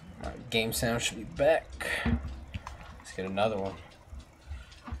 My game sound should be back. Let's get another one.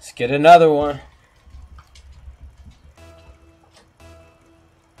 Let's get another one.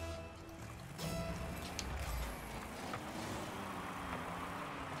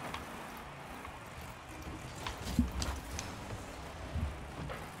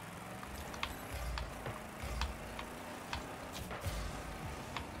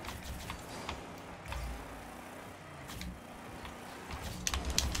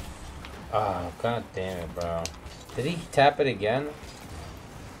 Oh, god damn it, bro. Did he tap it again?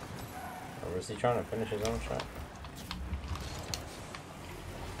 Or was he trying to finish his own shot?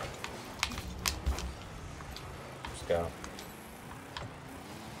 Let's go.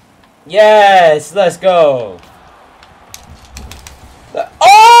 Yes! Let's go!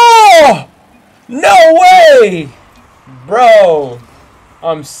 Oh! No way! Bro!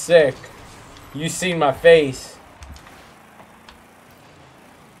 I'm sick. You seen my face.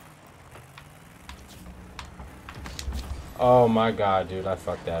 Oh my god, dude, I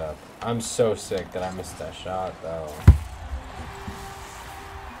fucked that up. I'm so sick that I missed that shot, though.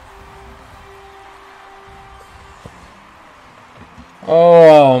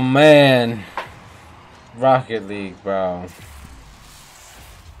 Oh, man. Rocket League, bro.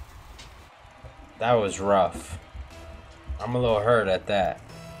 That was rough. I'm a little hurt at that.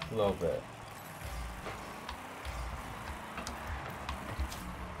 A little bit.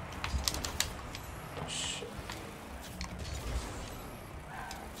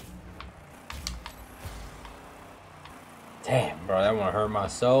 Damn, bro, that one hurt my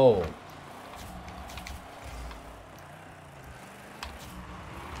soul.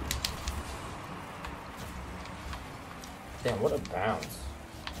 what a bounce.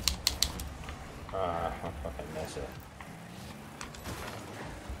 I'll fucking miss it.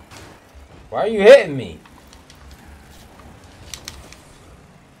 Why are you hitting me?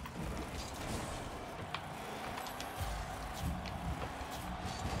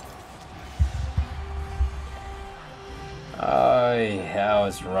 Oh, yeah, that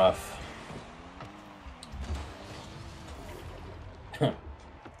was rough.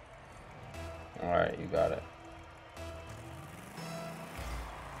 Alright, you got it.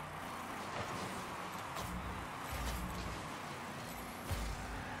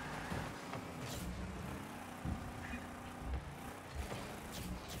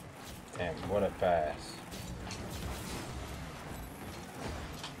 Damn, what a pass.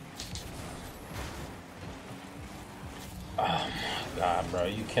 Oh my god, bro.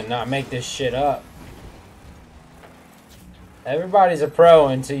 You cannot make this shit up. Everybody's a pro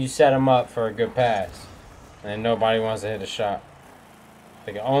until you set them up for a good pass. And nobody wants to hit a shot.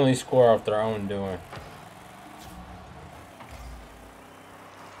 They can only score off their own doing.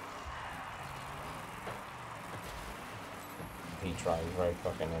 He tries right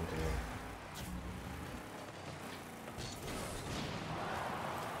fucking into me.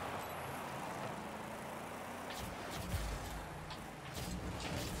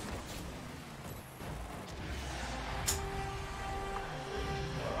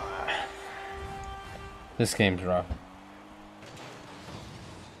 This game's rough.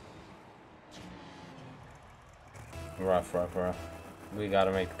 Rough. We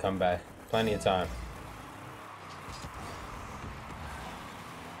gotta make the comeback. Plenty of time.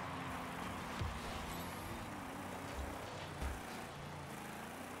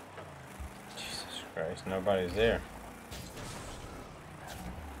 Jesus Christ, nobody's there.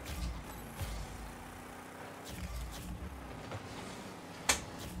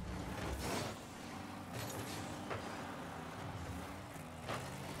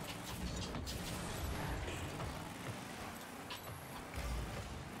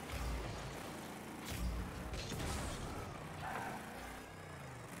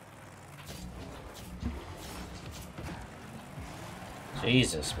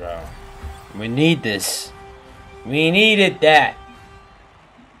 Jesus, bro. We need this. We needed that.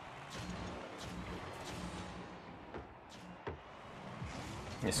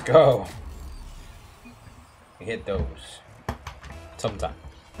 Let's go. We hit those. Sometimes.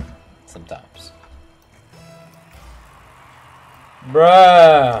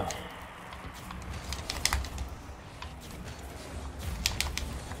 Bruh.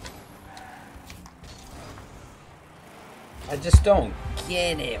 I just don't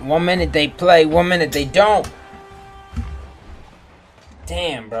get it. 1 minute they play, 1 minute they don't.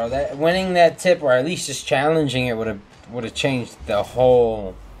 Damn, bro. That winning that tip, or at least just challenging it, would have changed the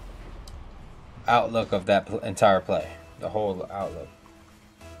whole outlook of that entire play. The whole outlook.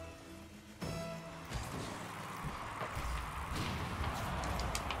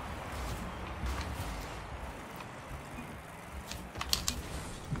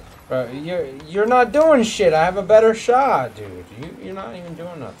 Bro, you're not doing shit. I have a better shot, dude. You're not even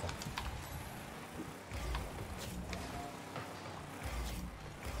doing nothing.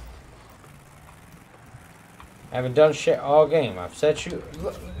 I haven't done shit all game. I've set you,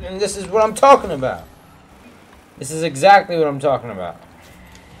 and this is what I'm talking about. This is exactly what I'm talking about.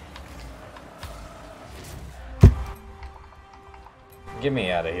 Get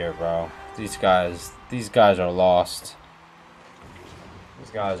me out of here, bro. These guys are lost. These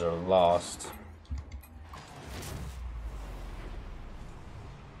guys are lost.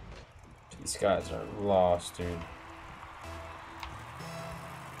 These guys are lost, dude.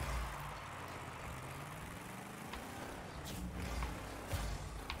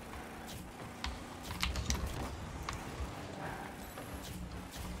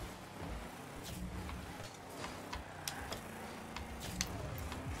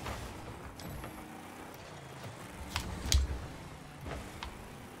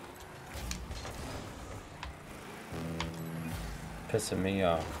 Pissing me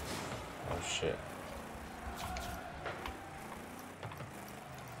off. Oh shit.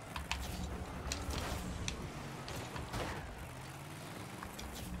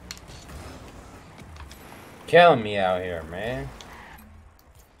 Killing me out here, man.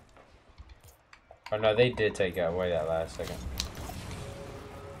 Oh no, they did take away that last second.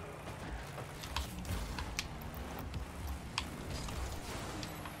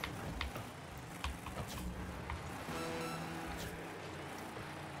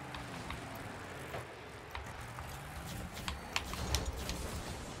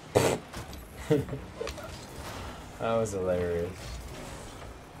 That was hilarious.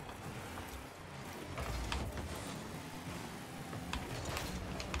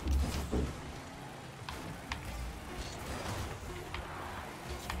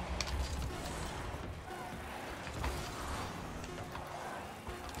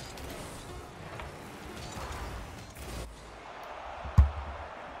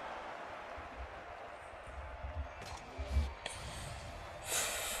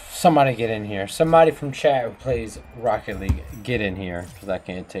 Somebody get in here. Somebody from chat who plays Rocket League, get in here, because I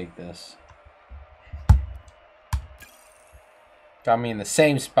can't take this. Got me in the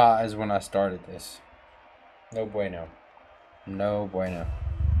same spot as when I started this. No bueno. No bueno.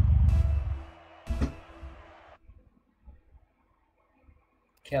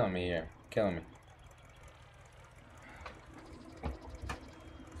 Killing me here. Killing me.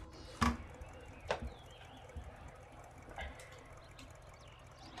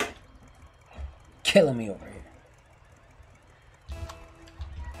 Killing me over here.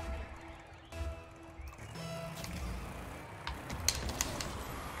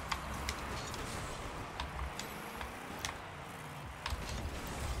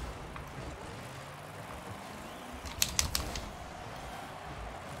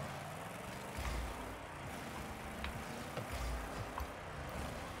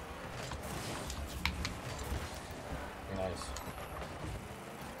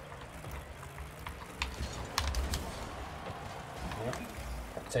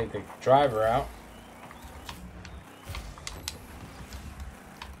 Take the driver out.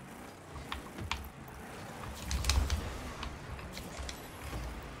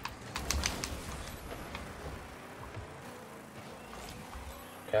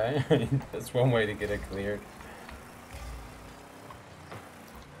 Okay, that's one way to get it cleared.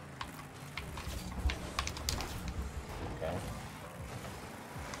 Okay.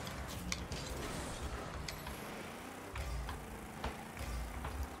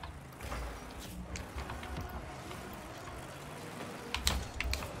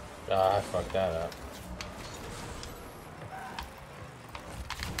 Ah, I fucked that up.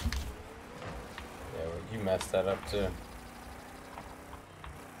 Yeah, well, you messed that up too.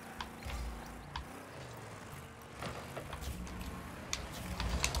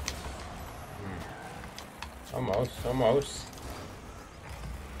 Almost, almost.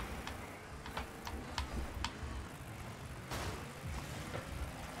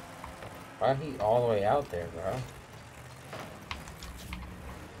 Why he all the way out there, bro?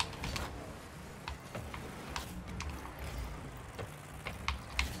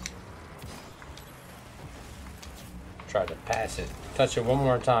 Try to pass it. Touch it one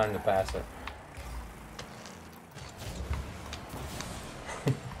more time to pass it.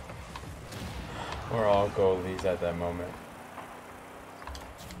 We're all goalies at that moment.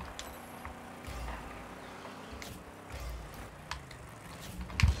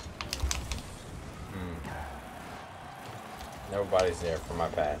 Nobody's there for my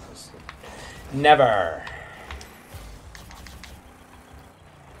passes. Never.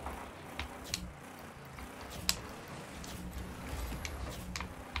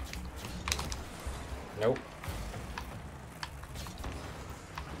 Nope.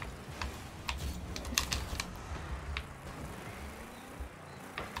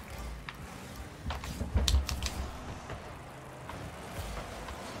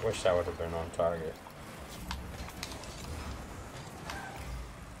 Wish that would have been on target.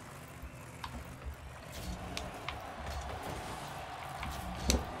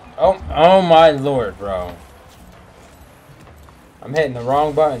 Oh my lord, bro. I'm hitting the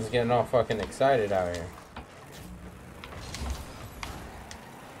wrong buttons, getting all fucking excited out here.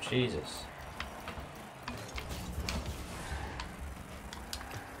 Jesus.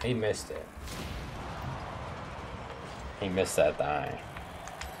 He missed it. He missed that thing.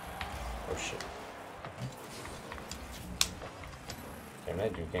 Oh shit. Damn,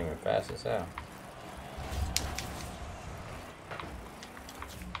 that dude came in fast as hell.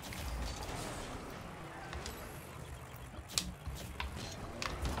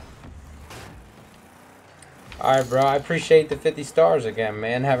 Alright, bro. I appreciate the 50 stars again,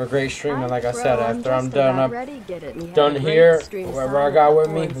 man. Have a great stream. And like I said, after I'm done here, whoever I got with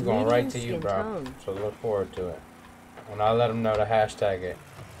me, we're going right to you, bro. So look forward to it. And I'll let them know to hashtag it.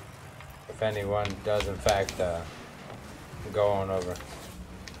 If anyone does, in fact, go on over.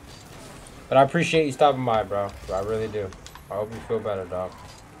 But I appreciate you stopping by, bro. I really do. I hope you feel better, dog.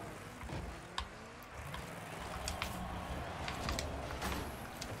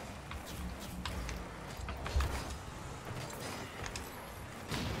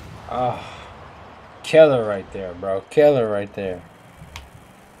 Oh, killer right there, bro. Killer right there.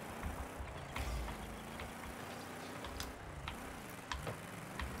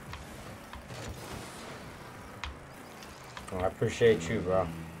 Oh, I appreciate you, bro.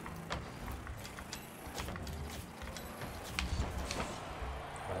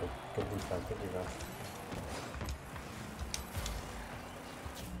 Good defense, good defense.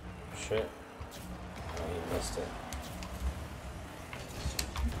 Shit. Oh, he missed it.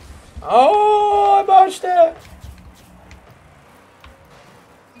 Oh, I botched that.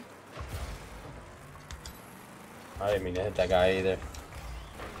 I didn't mean to hit that guy either.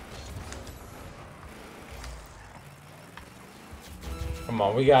 Come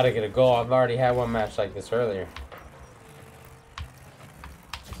on, we gotta get a goal. I've already had one match like this earlier.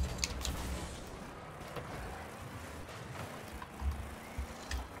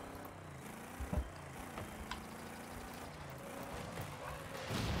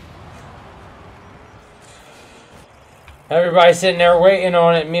 Everybody's sitting there waiting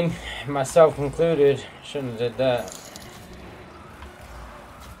on it, me, myself included. Shouldn't have did that.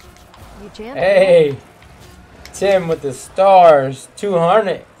 You champion. Hey, Tim with the stars.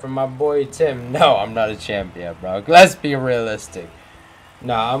 200 from my boy Tim. No, I'm not a champion, bro. Let's be realistic.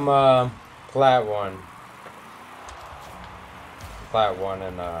 Nah, I'm plat 1. Plat 1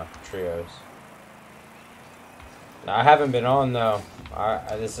 in trios. Now, I haven't been on though.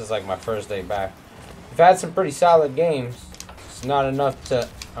 This is like my first day back. I've had some pretty solid games. It's not enough to,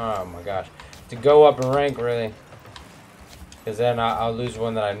 oh my gosh, to go up in rank really. Because then I'll lose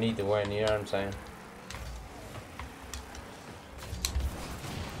one that I need to win, you know what I'm saying?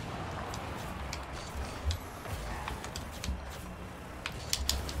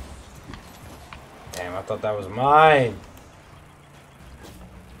 Damn, I thought that was mine.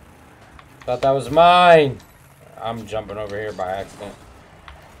 Thought that was mine. I'm jumping over here by accident.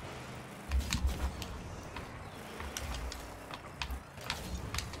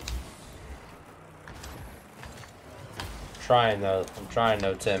 I'm trying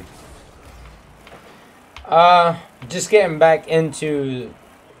though, Tim. Just getting back into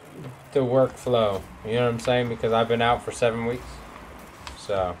the workflow. You know what I'm saying? Because I've been out for 7 weeks.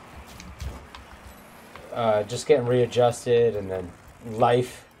 So, just getting readjusted, and then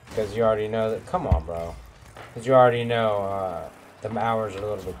life, because you already know that. Come on, bro. Because you already know the hours are a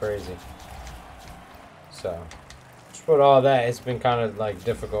little bit crazy. So, just with all that, it's been kind of like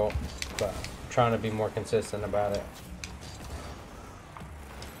difficult, but I'm trying to be more consistent about it.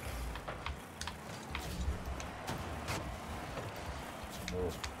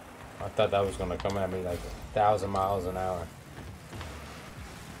 I thought that was gonna come at me like 1,000 miles an hour.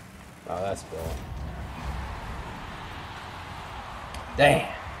 Oh, that's cool. Damn.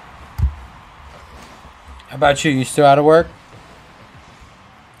 How about you? You still out of work?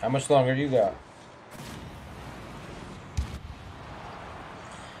 How much longer you got?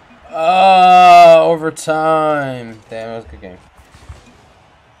 Overtime. Damn, that was a good game.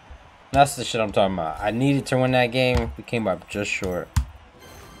 That's the shit I'm talking about. I needed to win that game. We came up just short.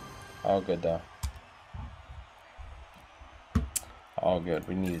 All good though. All good.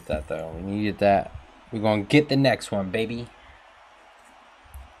 We needed that though. We needed that. We're gonna get the next one, baby.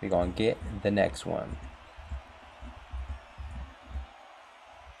 We're gonna get the next one.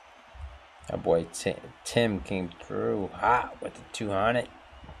 That boy Tim came through hot with the 200.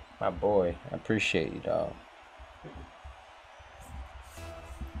 My boy, I appreciate you, dog.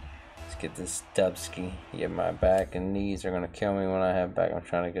 Get this Dubsky. Yeah, my back and knees are gonna kill me when I have back. I'm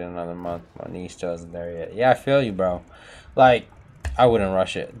trying to get another month. My knee still isn't there yet. Yeah, I feel you, bro. Like, I wouldn't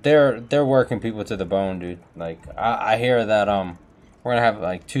rush it. They're working people to the bone, dude. Like, I hear that we're gonna have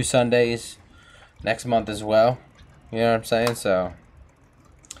like 2 Sundays next month as well. You know what I'm saying? So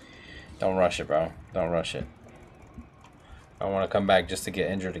don't rush it, bro. Don't rush it. I don't want to come back just to get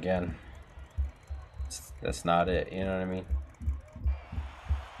injured again. That's not it. You know what I mean?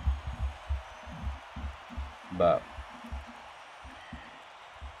 But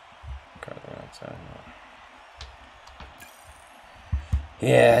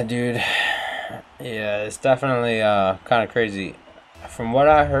yeah, dude. Yeah, it's definitely kind of crazy. From what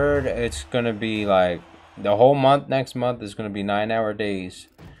I heard, it's gonna be like the whole month. Next month is gonna be 9-hour days,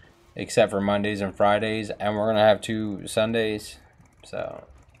 except for Mondays and Fridays, and we're gonna have 2 Sundays. So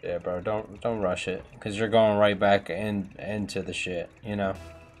yeah, bro, don't rush it, because you're going right back into the shit, you know.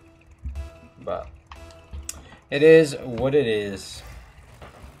 But it is what it is.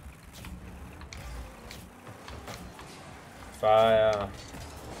 If I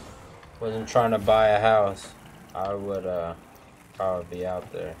wasn't trying to buy a house, I would probably be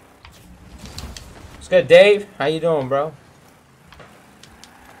out there. What's good, Dave? How you doing, bro?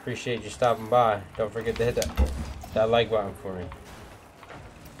 Appreciate you stopping by. Don't forget to hit that like button for me.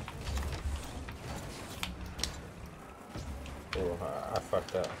 Ooh, I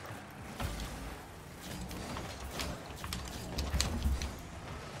fucked up.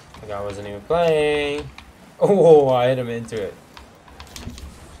 I wasn't even playing. Oh, I hit him into it.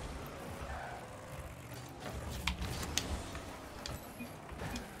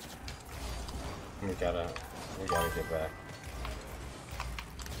 We gotta get back.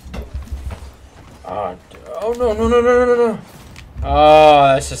 Oh no.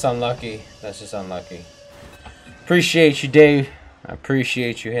 Oh, that's just unlucky. That's just unlucky. Appreciate you, Dave. I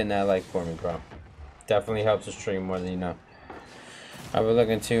appreciate you hitting that like for me, bro. Definitely helps the stream more than you know. I've been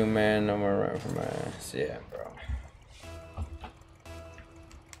looking too, man. No more run for my ass. Yeah, bro.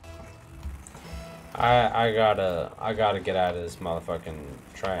 I gotta get out of this motherfucking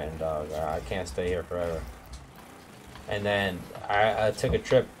train, dog. I can't stay here forever. And then I took a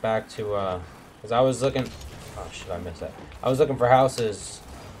trip back to cause I was looking. Oh shit, I missed that. I was looking for houses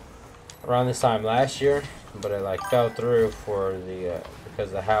around this time last year, but it like fell through for the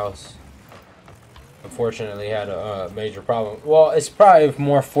because the house unfortunately had a major problem. Well, it's probably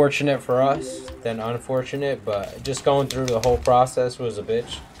more fortunate for us than unfortunate, but just going through the whole process was a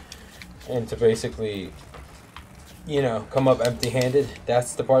bitch. And to basically, you know, come up empty-handed,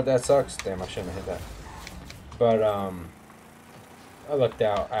 that's the part that sucks. Damn, I shouldn't have hit that. But I lucked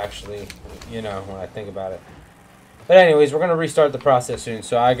out actually, you know, when I think about it. But anyways, we're gonna restart the process soon,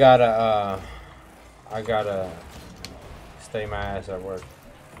 so I gotta stay my ass at work.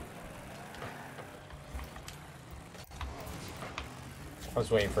 I was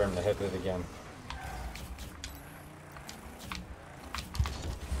waiting for him to hit it again.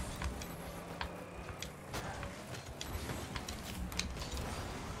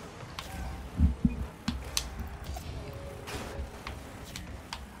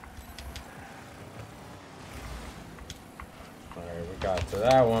 Alright, we got to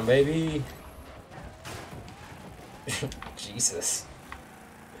that one, baby. Jesus.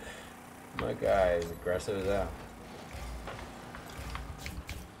 My guy is aggressive as hell.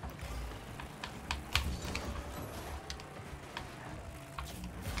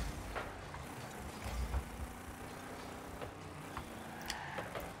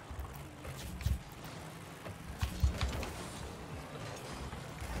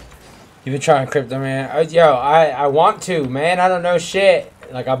 You been trying crypto, man? Yo, I want to, man. I don't know shit.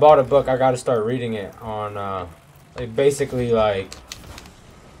 Like, I bought a book. I gotta start reading it on, like, basically, like,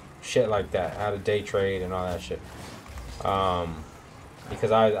 shit like that. How to day trade and all that shit.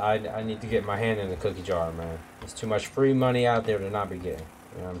 Because I need to get my hand in the cookie jar, man. There's too much free money out there to not be getting.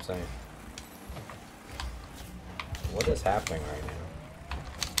 You know what I'm saying? What is happening right now?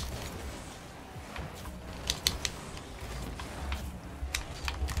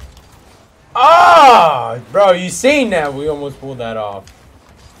 Oh, bro, you seen that? We almost pulled that off.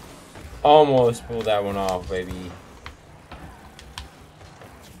 Almost pulled that one off, baby.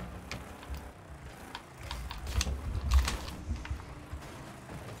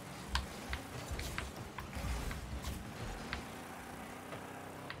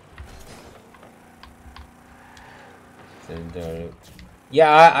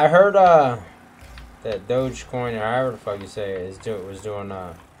 Yeah, I heard that Dogecoin, or however the fuck you say it, was doing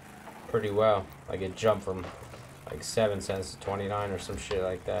pretty well. Like, it jumped from like 7 cents to 29 or some shit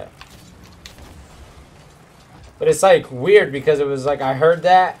like that. But it's like weird because it was like I heard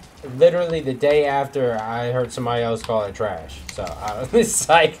that literally the day after I heard somebody else call it trash. So it's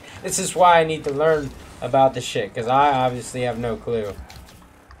like, this is why I need to learn about the shit, because I obviously have no clue,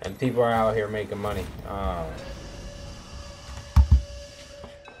 and people are out here making money.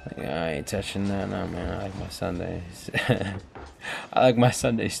 Yeah, I ain't touching that now, man. I like my Sundays. I like my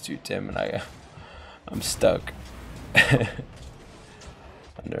Sundays too, Tim, and I'm stuck.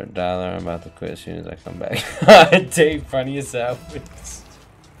 Under $1. I'm about to quit as soon as I come back. Dave, funny as hell.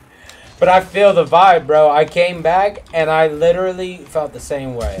 But I feel the vibe, bro. I came back and I literally felt the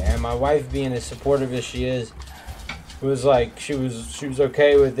same way. And my wife, being as supportive as she is, was like, she was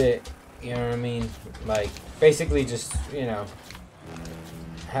okay with it. You know what I mean? Like, basically just, you know,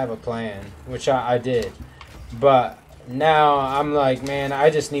 have a plan, which I did. But now I'm like, man, I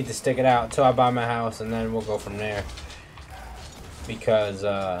just need to stick it out until I buy my house, and then we'll go from there. Because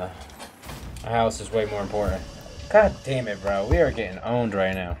a house is way more important. God damn it, bro. We are getting owned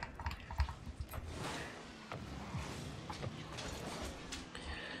right now.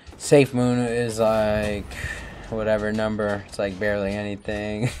 Safe Moon is like whatever number. It's like barely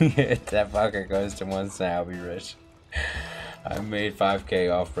anything. If that fucker goes to 1 cent, I'll be rich. I made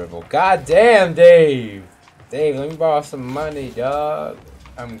 5K off Ripple. God damn, Dave. Dave, let me borrow some money, dog.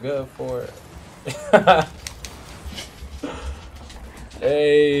 I'm good for it.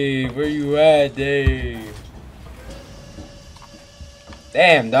 Dave, where you at, Dave?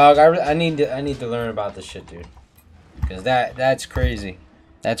 Damn, dog. I need to learn about this shit, dude. Cause that's crazy.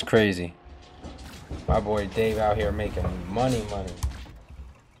 That's crazy. My boy Dave out here making money.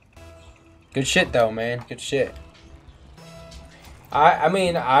 Good shit though, man. Good shit. I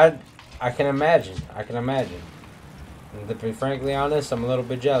mean, I can imagine. I can imagine. And to be frankly honest, I'm a little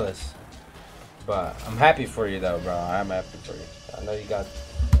bit jealous. But I'm happy for you though, bro. I'm happy for you. I know you got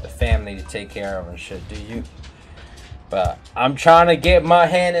the family to take care of and shit. Do you? But I'm trying to get my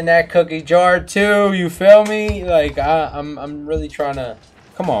hand in that cookie jar too. You feel me? Like I'm really trying to.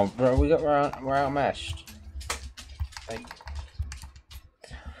 Come on, bro. We're outmatched. Thank you.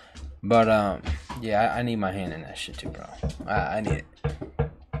 But yeah, I need my hand in that shit too, bro. I need it.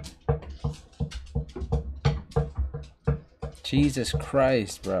 Jesus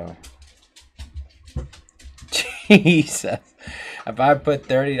Christ, bro. Jesus. If I put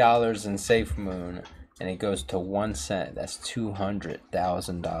 $30 in Safe Moon and it goes to 1 cent, that's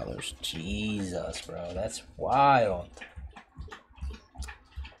 $200,000. Jesus, bro. That's wild.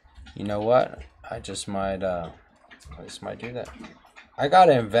 You know what? I just might do that. I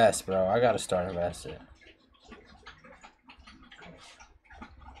gotta invest, bro. I gotta start investing.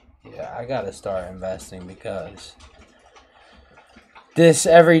 Yeah, I gotta start investing because this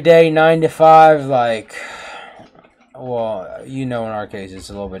everyday 9 to 5, like, well, you know, in our case it's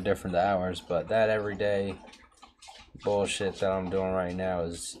a little bit different the hours, but that everyday bullshit that I'm doing right now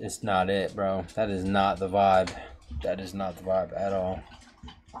it's not it, bro. That is not the vibe. That is not the vibe at all.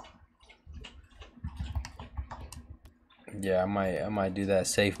 Yeah, I might do that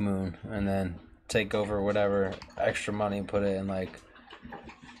Safe Moon and then take over whatever extra money and put it in like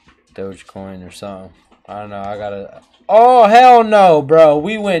Dogecoin or something. I don't know. I gotta. Oh hell no, bro.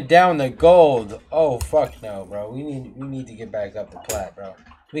 We went down to gold. Oh fuck no, bro. We need to get back up to plat, bro.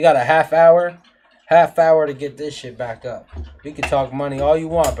 We got a half hour to get this shit back up. We can talk money all you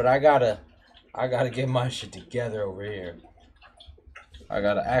want, but I gotta get my shit together over here. I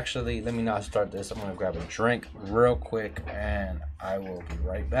gotta actually, let me not start this. I'm gonna grab a drink real quick and I will be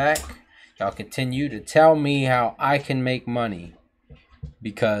right back. Y'all continue to tell me how I can make money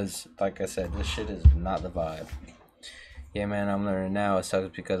because, like I said, this shit is not the vibe. Yeah, man, I'm learning now. It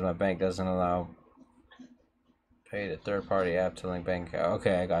sucks because my bank doesn't allow pay to third-party app to link bank account.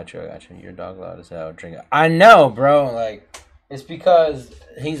 Okay, I got you. Your dog loud as hell. Drink it. I know, bro. Like, it's because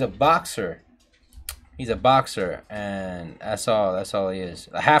he's a boxer. He's a boxer, and that's all he is.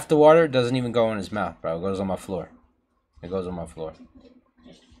 Half the water doesn't even go in his mouth, bro. It goes on my floor. It goes on my floor.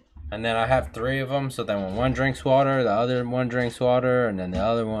 And then I have 3 of them, so then when one drinks water, the other one drinks water, and then the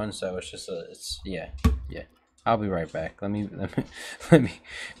other one, so it's just yeah. I'll be right back. Let me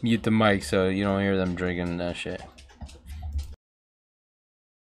mute the mic so you don't hear them drinking that shit.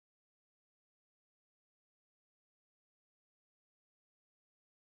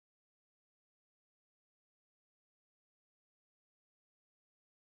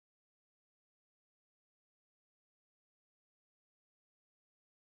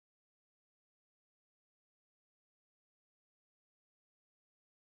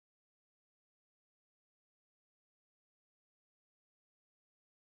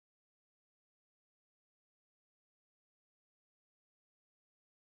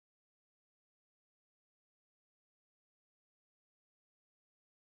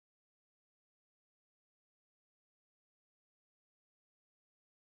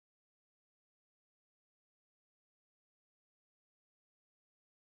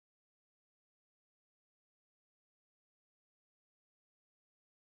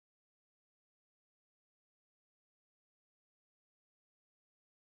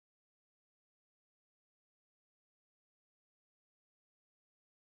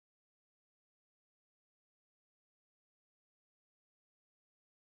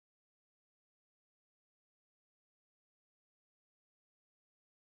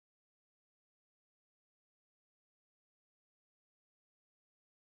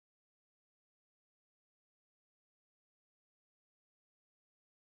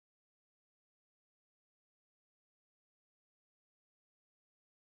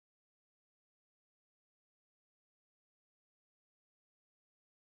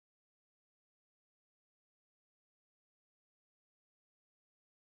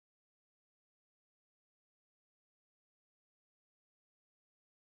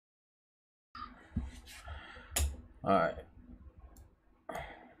 Alright.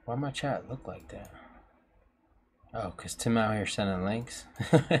 Why my chat look like that? Oh, because Tim out here sending links?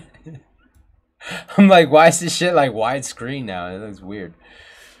 I'm like, why is this shit like widescreen now? It looks weird.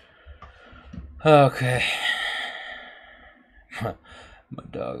 Okay. My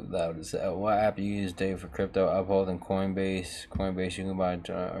dog loud as hell. What app you use, Dave, for crypto? Uphold and Coinbase. Coinbase, you can buy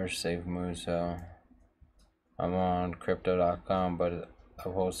or Safe Moon, so I'm on crypto.com, but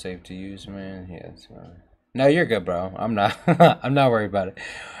Uphold safe to use, man. Yeah, it's no, you're good, bro. I'm not. I'm not worried about it.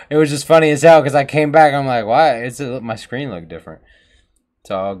 It was just funny as hell because I came back. I'm like, why? My screen looked different.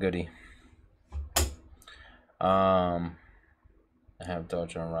 It's all goody. I have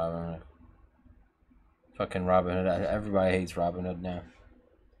thoughts on Robinhood. Fucking Robinhood. Everybody hates Robinhood now.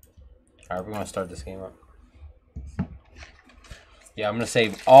 Alright, we're gonna start this game up. Yeah, I'm gonna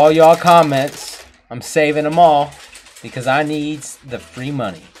save all y'all comments. I'm saving them all because I need the free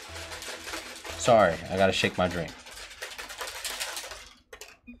money. Sorry, I gotta shake my drink.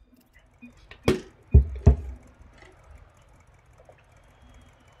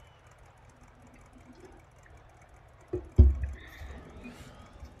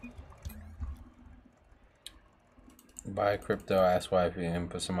 Buy crypto, ask wife and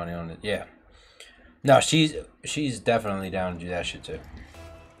put some money on it. Yeah. No, she's definitely down to do that shit too.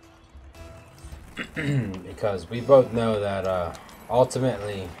 Because we both know that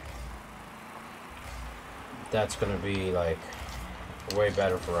ultimately that's gonna be like way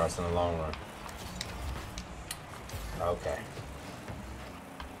better for us in the long run. Okay.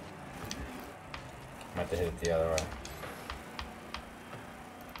 I'm have to hit it the other way.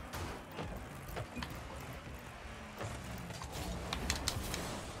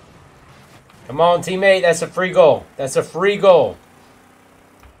 Come on, teammate. That's a free goal. That's a free goal.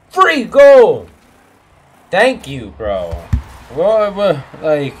 Free goal! Thank you, bro. What?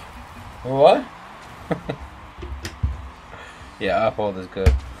 Like, what? Yeah, uphold is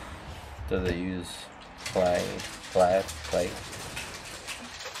good. Does it use clay? What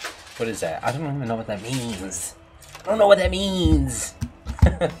is that? I don't even know what that means. I don't know what that means.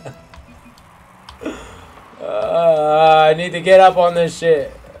 I need to get up on this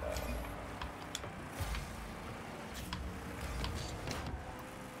shit.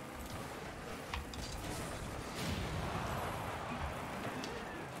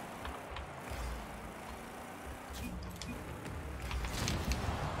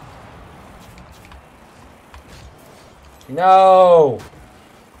 No!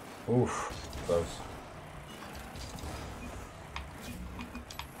 Oof, close.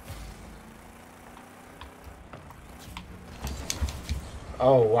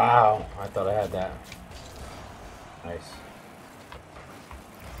 Oh, wow. I thought I had that. Nice.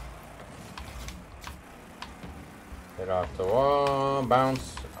 Hit off the wall.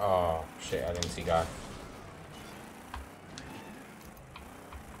 Bounce. Oh, shit. I didn't see God.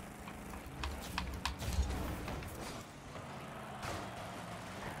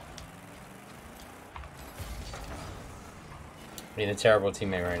 Being a terrible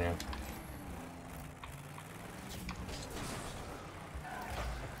teammate right now.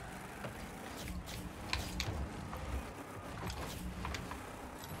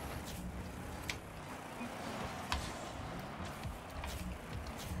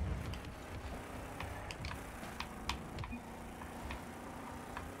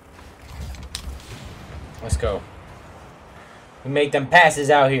 Let's go. We make them passes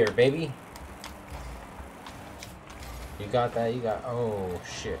out here, baby. You got that? You got... Oh,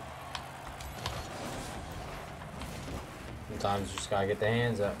 shit. Sometimes you just gotta get the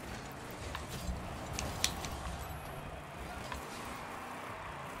hands up.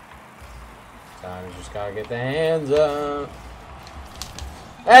 Sometimes you just gotta get the hands up.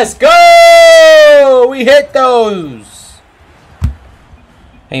 Let's go! We hit those!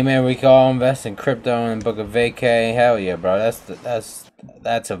 Hey man, we can all invest in crypto and book a vacay. Hell yeah, bro. That's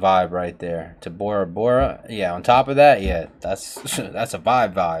a vibe right there. To Bora Bora, yeah. On top of that, yeah, that's that's a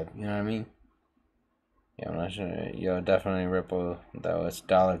vibe. You know what I mean? Yeah, I'm not sure. Yo, definitely Ripple though. It's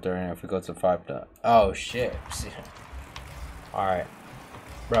 $1.30 if we go to $5. Oh shit. All right,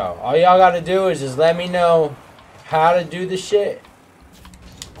 bro. All y'all gotta do is just let me know how to do the shit,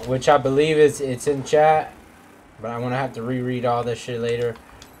 which I believe it's in chat, but I'm gonna have to reread all this shit later.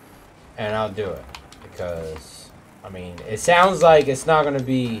 And I'll do it because I mean it sounds like it's not gonna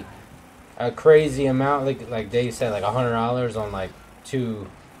be a crazy amount like Dave said, like $100 on like two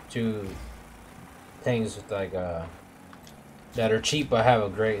things with like that are cheap but have a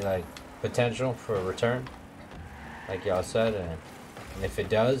great like potential for a return, like y'all said, and if it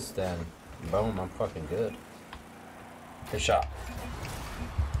does, then boom, I'm fucking good. Good shot.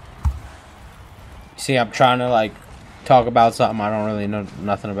 See, I'm trying to like talk about something I don't really know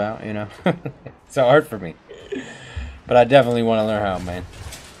nothing about, you know. It's hard for me, but I definitely want to learn how, man.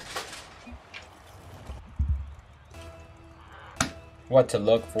 What to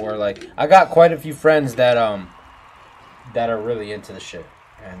look for? Like, I got quite a few friends that are really into the shit,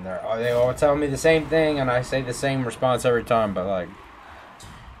 and they all tell me the same thing, and I say the same response every time. But like,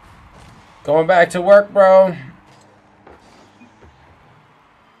 going back to work, bro.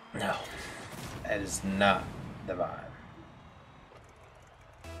 No, that is not the vibe.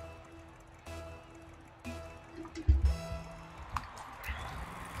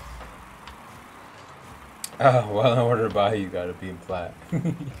 Oh, well, in order to buy, you gotta be in flat.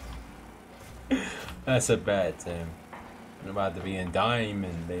 That's a bad Tim. I'm about to be in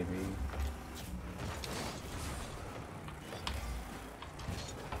diamond, baby.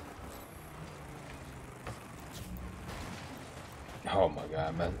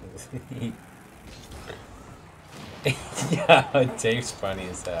 Not messing. Yeah, Dave's funny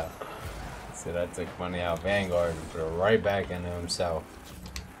as hell. So I took money out Vanguard and put it right back into himself.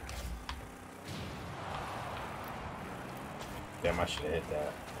 Damn, I should have hit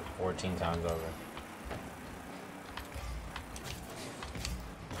that 14 times over.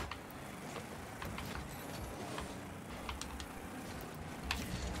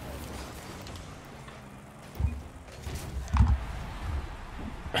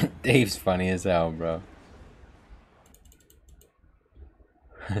 Dave's funny as hell, bro.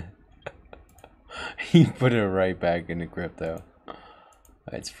 He put it right back into crypto.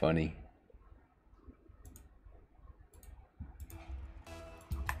 That's funny.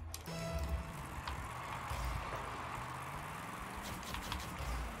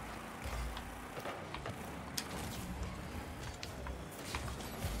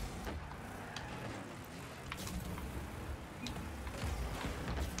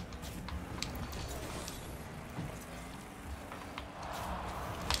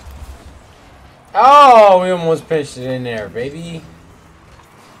 Oh, we almost pitched it in there, baby.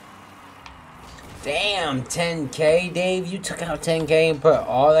 Damn, 10K, Dave. You took out 10K and put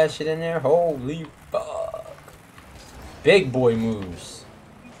all that shit in there? Holy fuck. Big boy moves.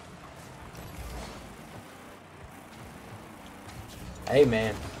 Hey,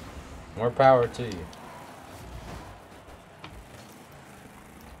 man. More power to you.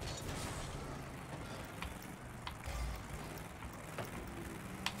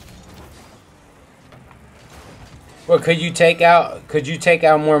 Well, could you take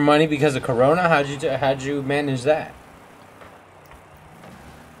out more money because of Corona? How'd you manage that?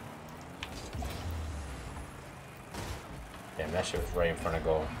 Damn, that shit was right in front of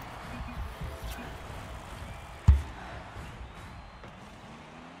goal.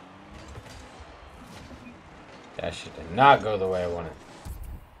 That shit did not go the way I wanted.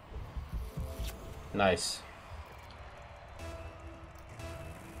 Nice.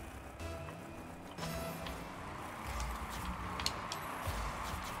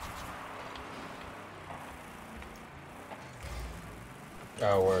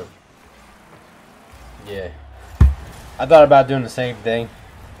 Oh, word. Yeah. I thought about doing the same thing.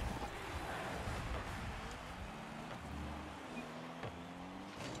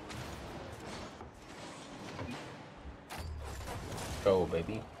 Go,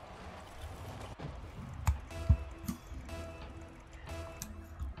 baby.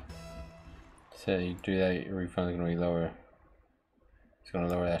 So you do that, your refund's gonna be lower. It's gonna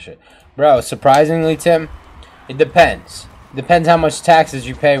lower that shit. Bro, surprisingly, Tim, it depends. Depends how much taxes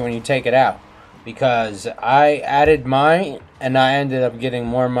you pay when you take it out. Because I added mine and I ended up getting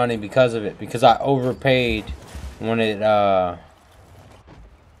more money because of it. Because I overpaid when it I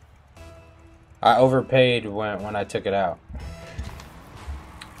overpaid when I took it out.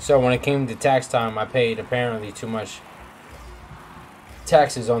 So when it came to tax time, I paid apparently too much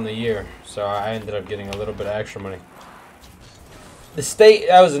taxes on the year. So I ended up getting a little bit of extra money. The state,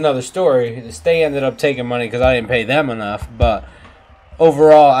 that was another story. The state ended up taking money because I didn't pay them enough. But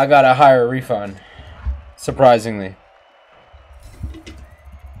overall, I got a higher refund. Surprisingly.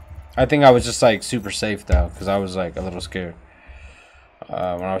 I think I was just like super safe though. Because I was like a little scared. When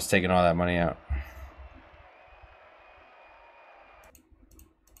I was taking all that money out.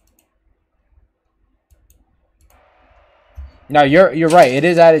 Now you're right. It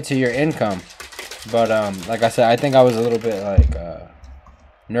is added to your income. But like I said, I think I was a little bit like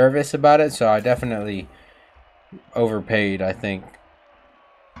nervous about it, so I definitely overpaid. I think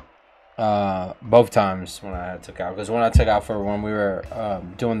both times when I took out, because when I took out for when we were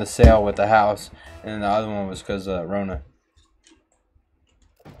doing the sale with the house, and then the other one was because Rona.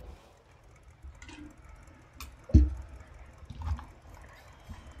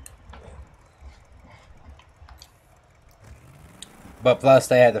 But plus,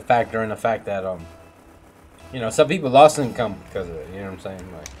 they had to factor in the fact that, you know, some people lost income because of it. You know what I'm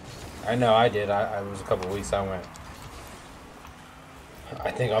saying? Like, I know I did. I was a couple of weeks I went. I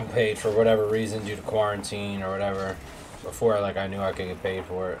think I'm paid for whatever reason due to quarantine or whatever. Before, like, I knew I could get paid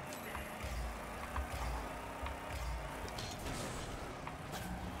for it.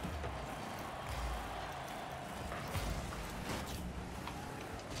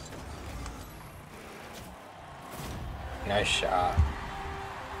 Nice shot.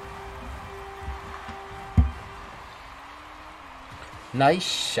 Nice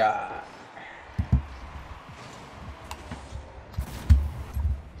shot.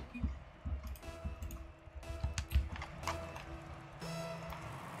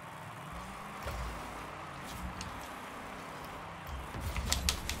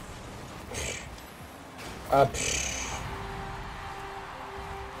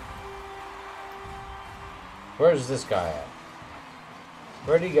 Where's this guy at?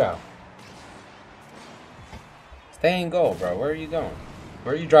 Where'd he go? Stay in goal, bro. Where are you going?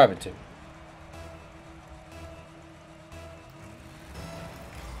 Where are you driving to?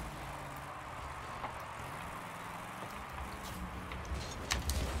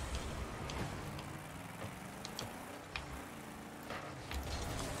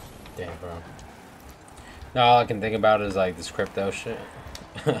 Damn, bro. Now all I can think about is like this crypto shit.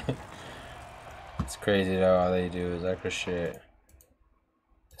 It's crazy though. All they do is extra shit.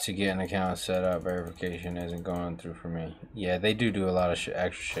 To get an account set up, verification isn't going through for me. Yeah, they do a lot of shit,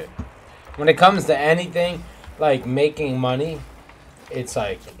 extra shit. When it comes to anything like making money, it's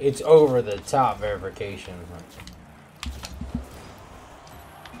like it's over the top verification.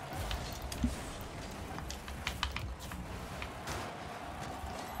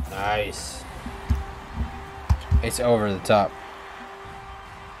 Nice. It's over the top.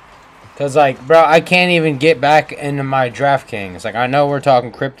 Cause like, bro, I can't even get back into my DraftKings. Like, I know we're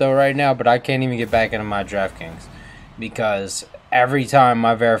talking crypto right now, but I can't even get back into my DraftKings because every time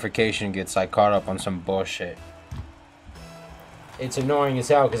my verification gets like caught up on some bullshit. It's annoying as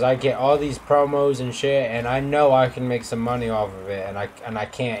hell because I get all these promos and shit, and I know I can make some money off of it, and I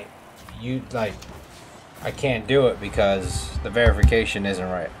can't, I can't do it because the verification isn't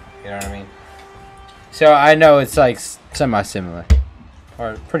right. You know what I mean? So I know it's like semi-similar.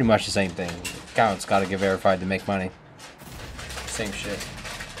 Or pretty much the same thing. Accounts gotta get verified to make money. Same shit.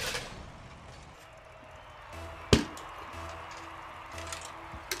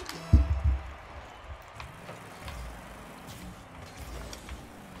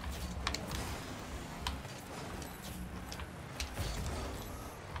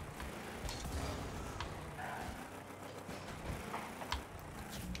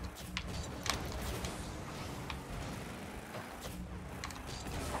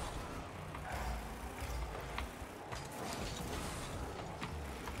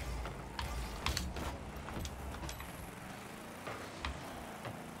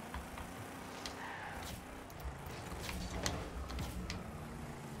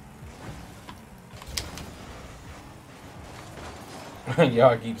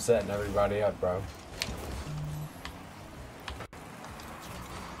 Y'all keep setting everybody up, bro.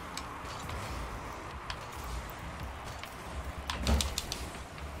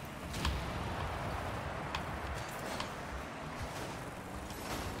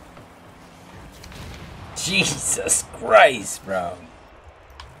 Jesus Christ, bro.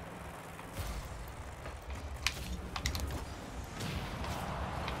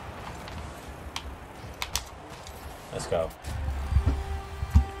 Let's go.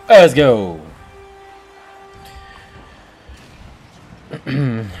 Let's go.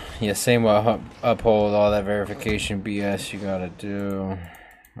 Yeah, same will uphold all that verification BS you gotta do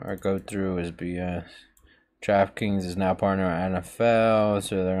or go through is BS. DraftKings is now partner with NFL,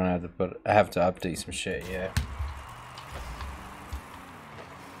 so they're gonna have to update some shit. Yeah.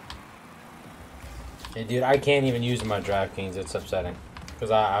 Hey, dude, I can't even use my DraftKings. It's upsetting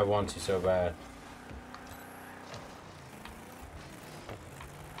because I want to so bad.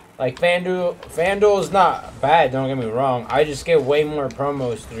 Like FanDuel is not bad. Don't get me wrong. I just get way more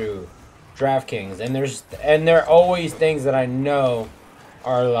promos through DraftKings, and there are always things that I know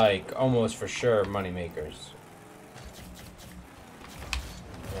are like almost for sure money makers,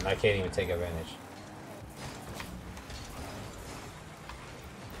 and I can't even take advantage.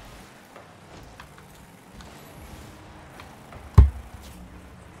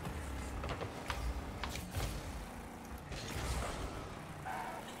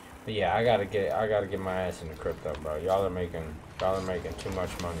 But yeah, I gotta get my ass into crypto, bro. Y'all are making too much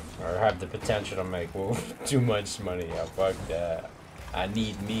money, or have the potential to make too much money. Yeah, fuck that. I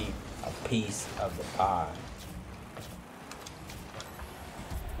need me a piece of the pie.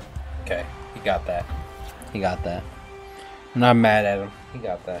 Okay, he got that. He got that. I'm not mad at him. He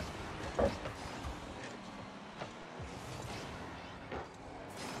got that.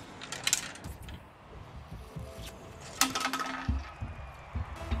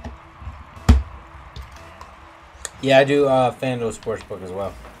 Yeah, I do FanDuel Sportsbook as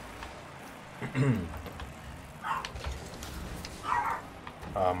well.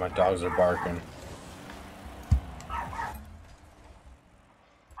 Oh, my dogs are barking.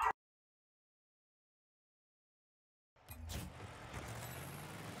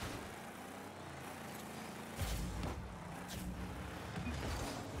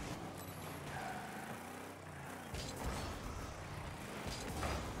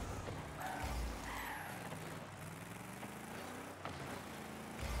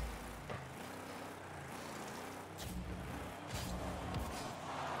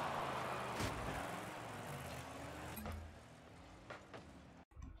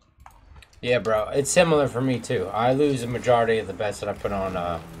 Yeah, bro. It's similar for me, too. I lose a majority of the bets that I put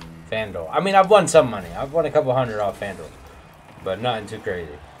on FanDuel. I mean, I've won some money. I've won a couple hundred off FanDuel. But nothing too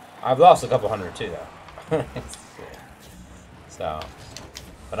crazy. I've lost a couple hundred, too, though. Yeah. So.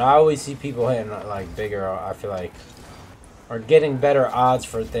 But I always see people hitting, like, bigger, I feel like, or getting better odds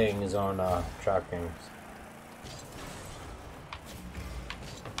for things on DraftKings.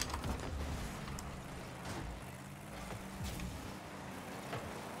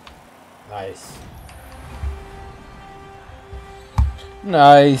 Nice.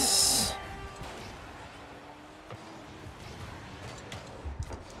 Nice.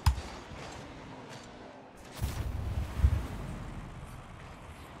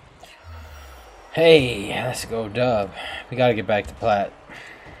 Hey, let's go, Dub. We gotta get back to plat.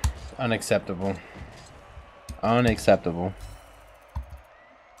 Unacceptable. Unacceptable.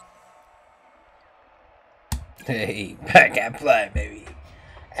 Hey, back at plat, baby.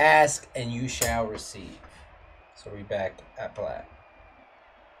 Ask and you shall receive. So we back at plat.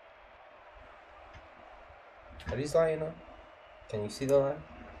 Are these lying up? Can you see the line?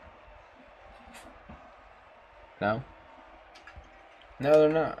 No? No, they're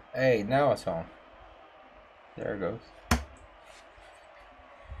not. Hey, now it's on. There it goes.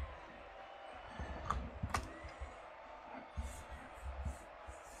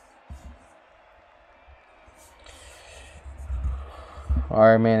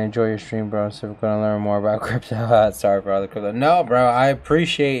 Alright, man, enjoy your stream, bro. So we're gonna learn more about crypto. Sorry for all the crypto. No, bro, I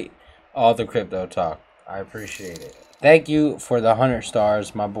appreciate all the crypto talk. I appreciate it. Thank you for the 100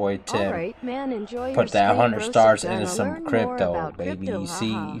 stars, my boy Tim. Alright, man, enjoy Put your that stream, 100 bro. stars So into gonna some learn more crypto, about baby. crypto, You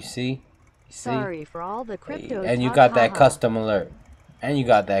see? haha. You see? You see? Sorry for all the crypto And you talk, got that haha. custom alert. And you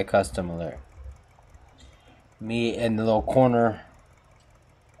got that custom alert. Me in the little corner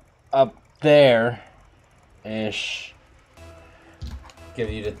up there ish. Give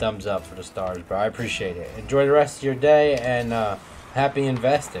you the thumbs up for the stars, bro. I appreciate it. Enjoy the rest of your day and happy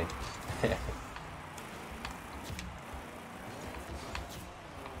investing.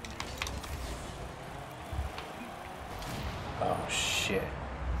 Oh shit.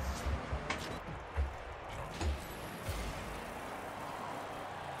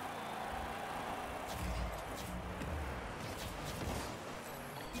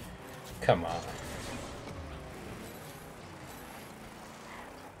 Come on.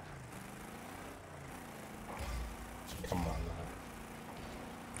 Come on,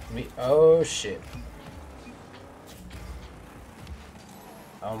 man. Oh shit.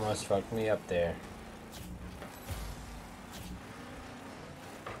 Almost fucked me up there.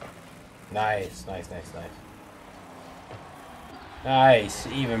 Nice, nice, nice, nice. Nice,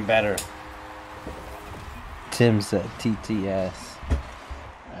 even better. Tim said TTS.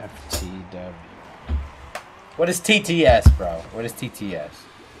 FTW. What is TTS, bro? What is TTS?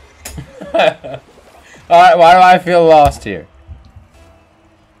 Alright, why do I feel lost here?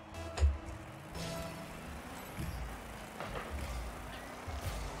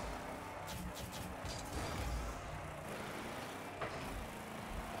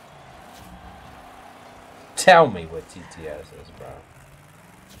 Tell me what TTS is, bro.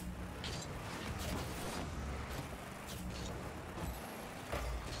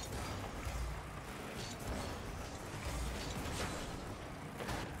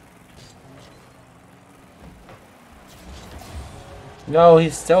 No,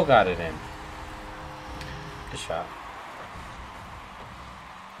 he's still got it in. Good shot.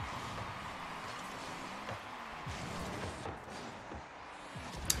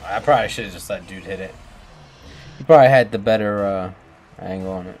 I probably should have just let dude hit it. He probably had the better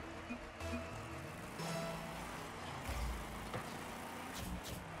angle on it.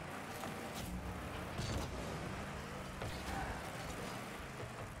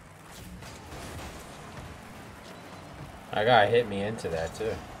 That guy hit me into that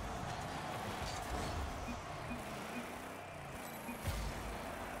too.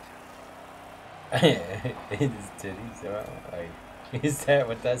 His titties, like, is that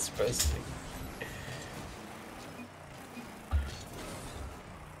what that's supposed to be?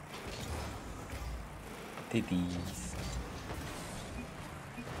 Titties.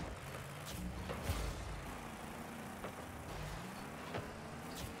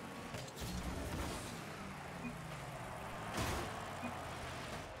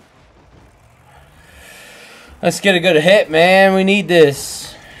 Let's get a good hit, man. We need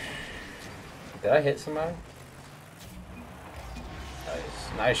this. Did I hit somebody?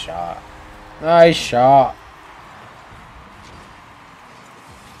 Nice. Nice shot. Nice shot.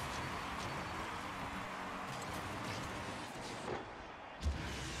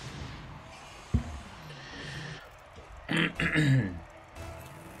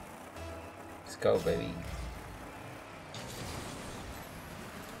 go, baby.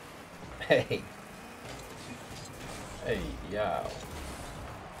 Hey. Hey, yo.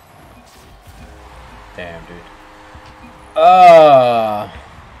 Damn, dude.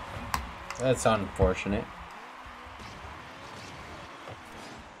 That's unfortunate.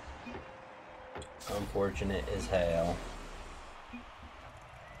 Unfortunate as hell.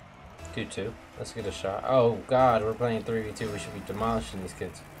 2-2. Let's get a shot. Oh god, we're playing 3v2. We should be demolishing these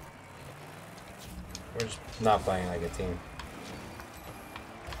kids. We're just not playing like a team.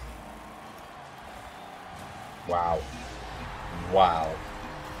 Wow. Wow.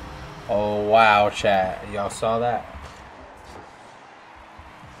 Oh wow, chat. Y'all saw that?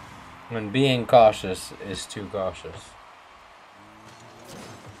 When being cautious is too cautious.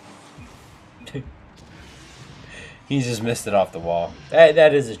 He just missed it off the wall.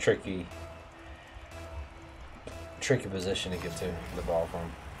 That is a tricky position to get to the ball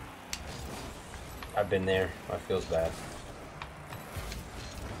from. I've been there. It feels bad.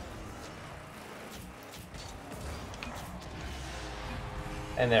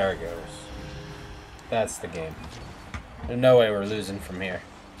 And there it goes. That's the game. There's no way we're losing from here.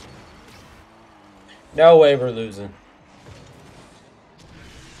 No way we're losing.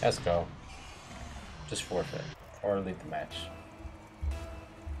 Let's go. Just forfeit. Or leave the match.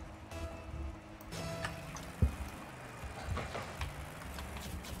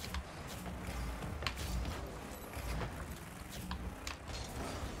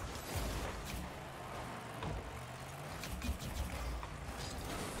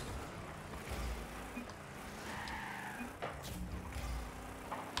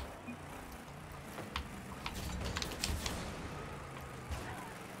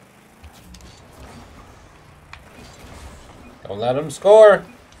 Don't let him score.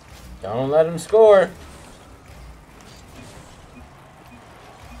 Don't let him score.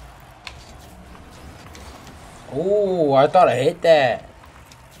 Ooh, I thought I hit that.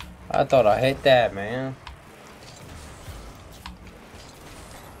 I thought I hit that, man.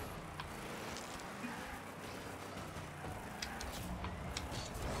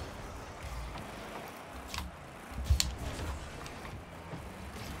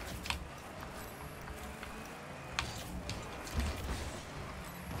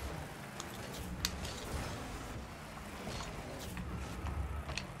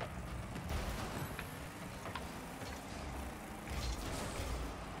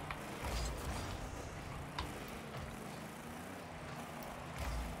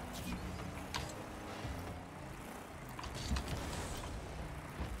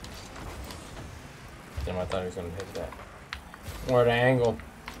 Damn, I thought he was gonna hit that. Or the angle.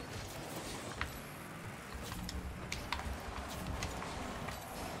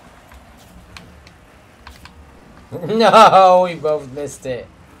 No, we both missed it.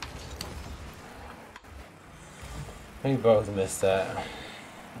 We both missed that.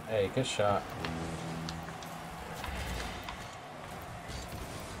 Hey, good shot.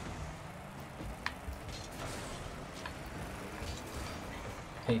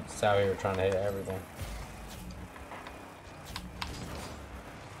 He's out here trying to hit everything.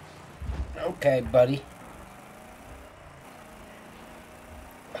 Okay, buddy.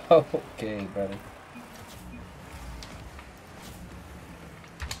 Okay, buddy.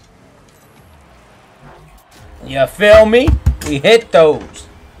 You feel me? We hit those.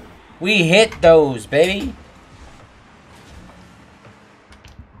 We hit those, baby.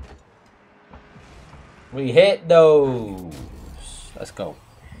 We hit those. Let's go.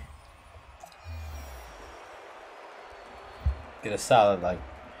 Get a solid, like,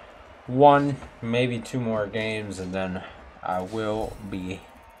 1, maybe 2 more games, and then I will be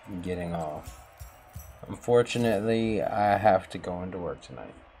getting off. Unfortunately, I have to go into work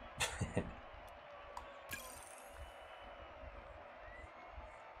tonight.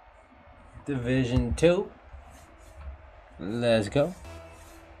 Division 2. Let's go.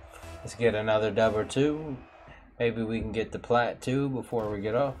 Let's get another dub or 2. Maybe we can get the plat 2 before we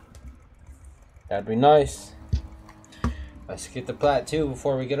get off. That'd be nice. Let's get the plat 2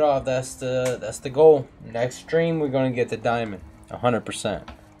 before we get off. That's the goal. Next stream we're gonna get the diamond. 100%.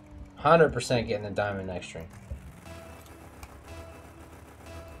 100% getting the diamond next stream.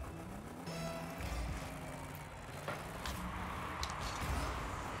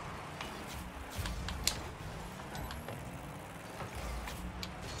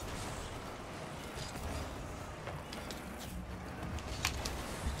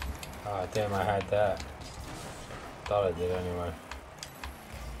 Oh damn, I had that. Thought I did anyway.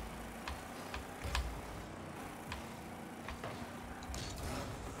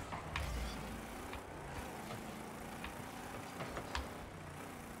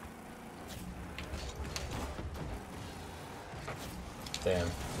 Damn.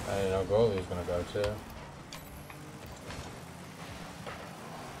 I didn't know goalie was gonna go too.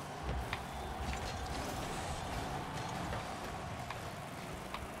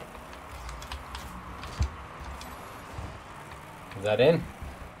 Is that in?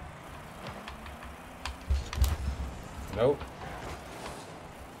 Nope.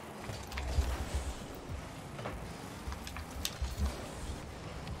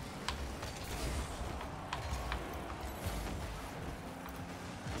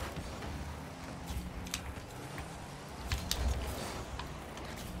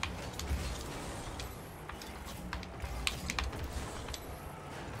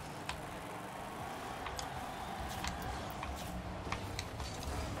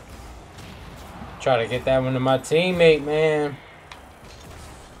 Try to get that one to my teammate, man.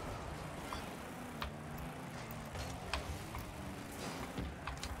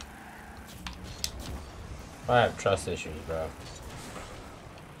 I have trust issues, bro.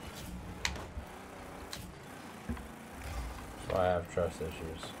 That's why I have trust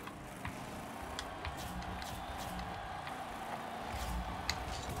issues.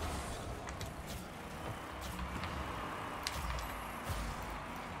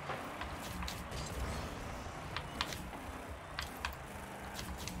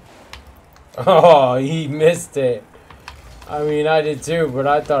 Oh, he missed it. I mean, I did too, but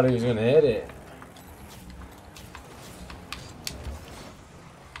I thought he was gonna hit it.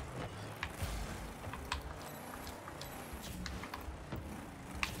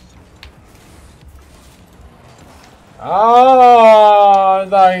 Oh, I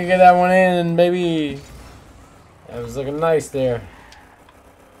thought I could get that one in, and maybe it was looking nice there.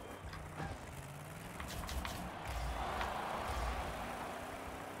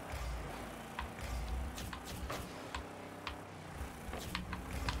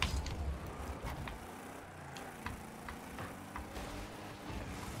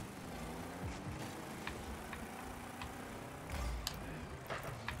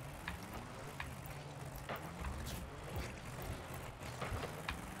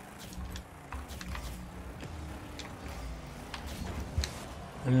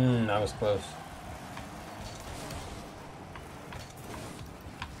 That was close.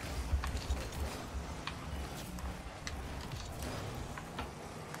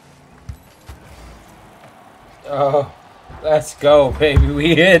 Oh, let's go, baby.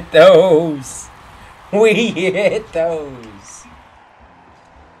 We hit those. We hit those.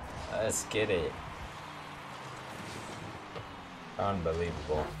 Let's get it.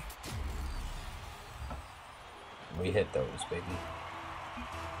 Unbelievable. We hit those, baby.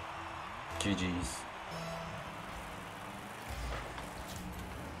 GG's.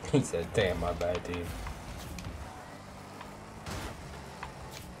 He said, damn, my bad, team.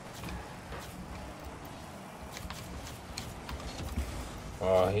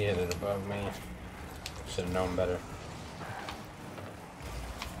 Oh, he hit it above me. Should have known better.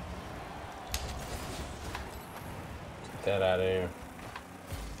 Get that out of here.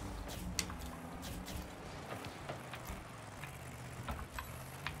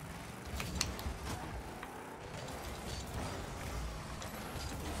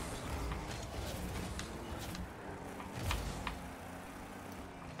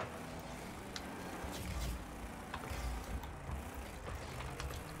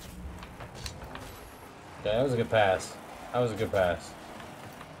 Yeah, that was a good pass. That was a good pass.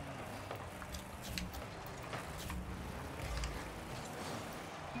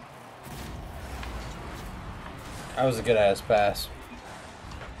 That was a good ass pass.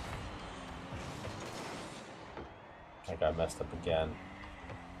 I got messed up again.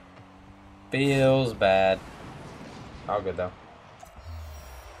 Feels bad. All good though.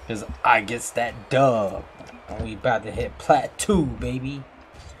 Cause I gets that dub. And we about to hit plat 2, baby.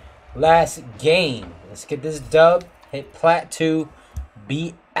 Last game. Let's get this dub. Hit plat 2.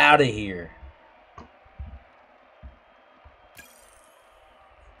 Be out of here.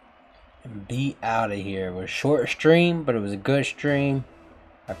 And be out of here. It was a short stream, but it was a good stream.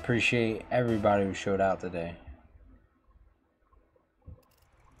 I appreciate everybody who showed out today.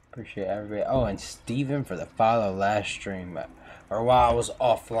 Appreciate everybody. Oh, and Steven for the follow last stream. Or while I was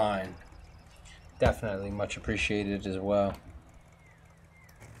offline. Definitely much appreciated as well.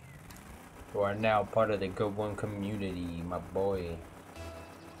 You are now part of the Good One community, my boy.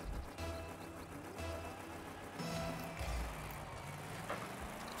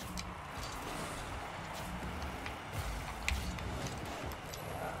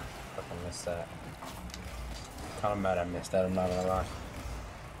 Fucking missed that. Kinda mad I missed that, I'm not gonna lie.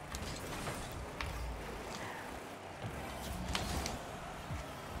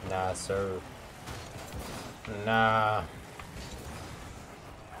 Nah, sir. Nah.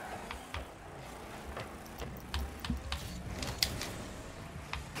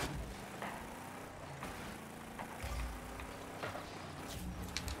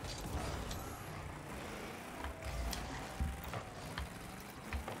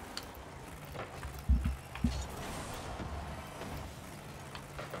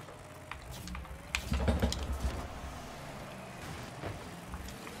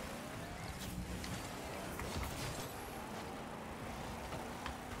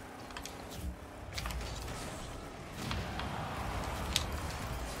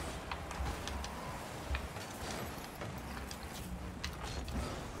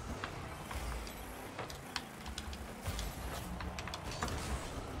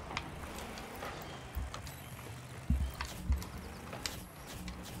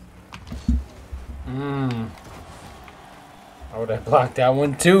 I would have blocked that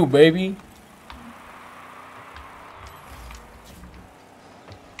one too, baby.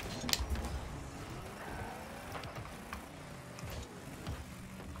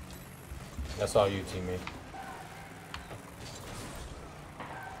 That's all you, teammate.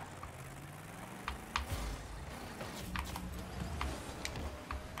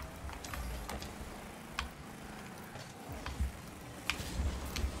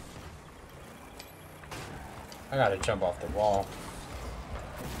 I gotta jump off the wall.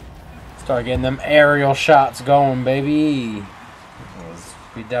 Start getting them aerial shots going, baby.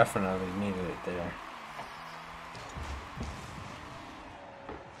 We definitely needed it there.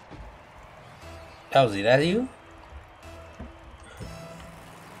 Elsie, that you?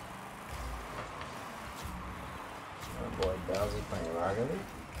 Oh boy, Bowsy playing Rocket League?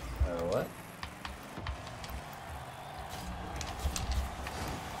 What?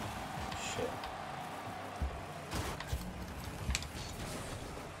 Shit.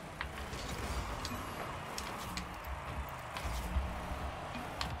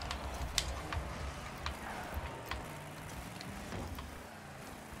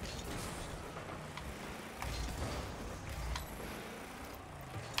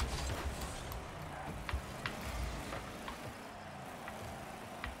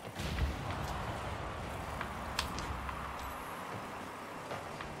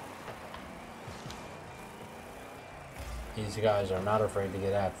 These guys are not afraid to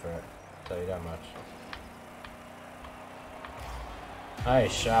get after it. I'll tell you that much.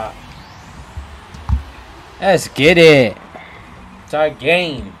 Nice shot. Let's get it. It's our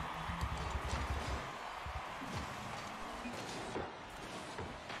game.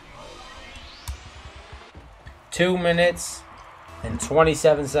 Two minutes and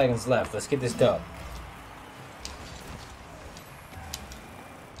 27 seconds left. Let's get this dub.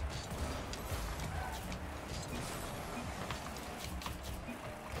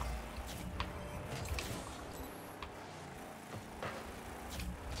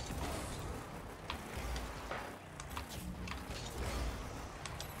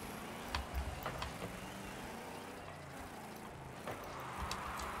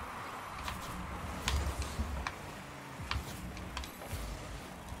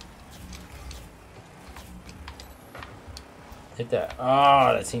 Hit that.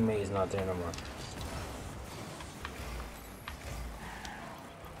 Oh, that teammate is not there no more.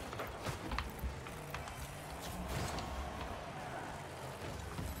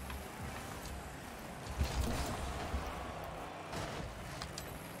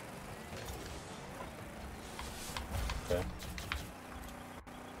 Okay.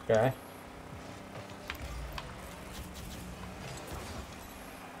 Okay.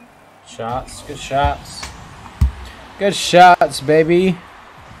 Shots. Good shots. Good shots, baby.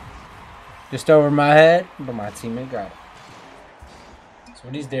 Just over my head, but my teammate got it. That's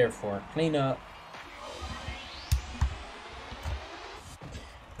what he's there for. Clean up.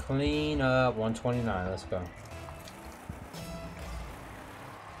 Clean up. 129. Let's go.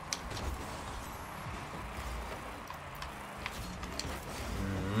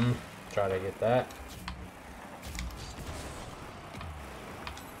 Try to get that.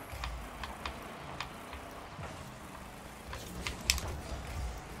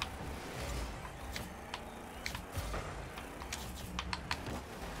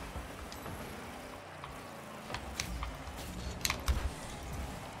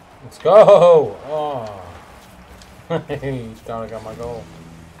 Let's go! Oh, he thought I got my goal.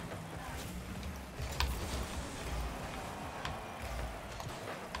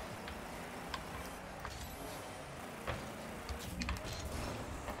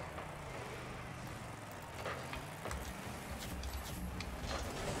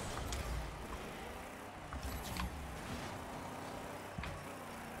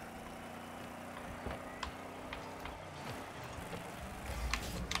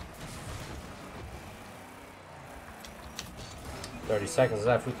 $30 seconds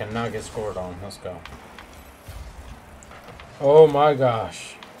left. We cannot get scored on. Let's go. Oh my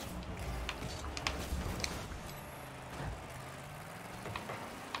gosh.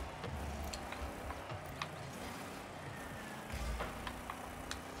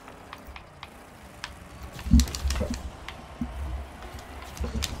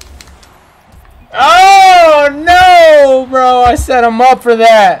 Oh no, bro. I set him up for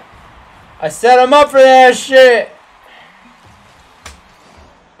that. I set him up for that shit.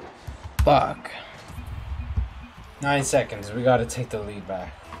 Fuck. 9 seconds. We gotta take the lead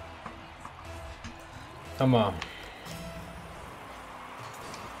back. Come on.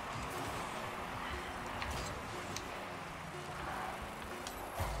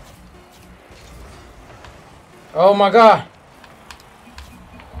 Oh my god.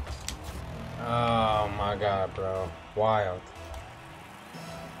 Oh my god, bro. Wild.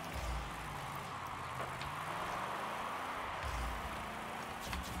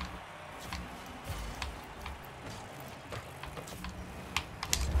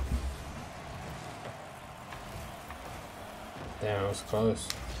 Damn, it was close.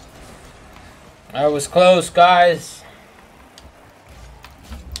 That was close, guys.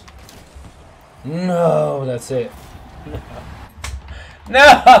 No, that's it.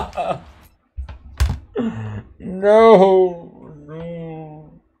 No! No!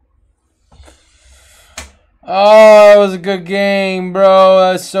 No! Oh, it was a good game, bro.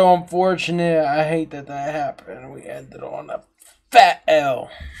 That's so unfortunate. I hate that that happened. We ended on a fat L.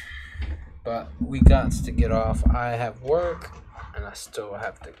 But we got to get off. I have work, and I still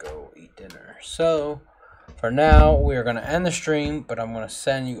have to go eat dinner. So, for now, we're going to end the stream, but I'm going to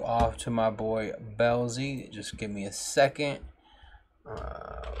send you off to my boy, Belzy. Just give me a second.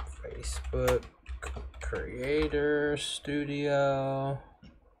 Facebook Creator Studio.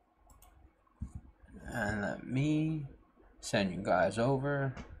 And let me send you guys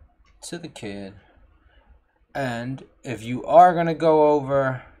over to the kid. And if you are going to go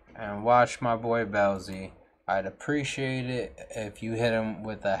over and watch my boy Belzy, I'd appreciate it if you hit him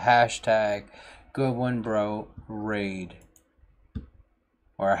with a hashtag GoodOneBro raid.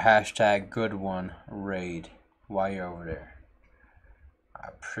 Or a hashtag GoodOneRaid while you're over there. I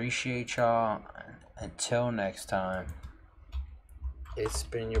appreciate y'all. Until next time, it's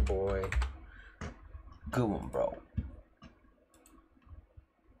been your boy, GoodOneBro.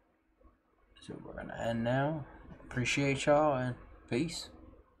 So we're gonna end now. Appreciate y'all and peace.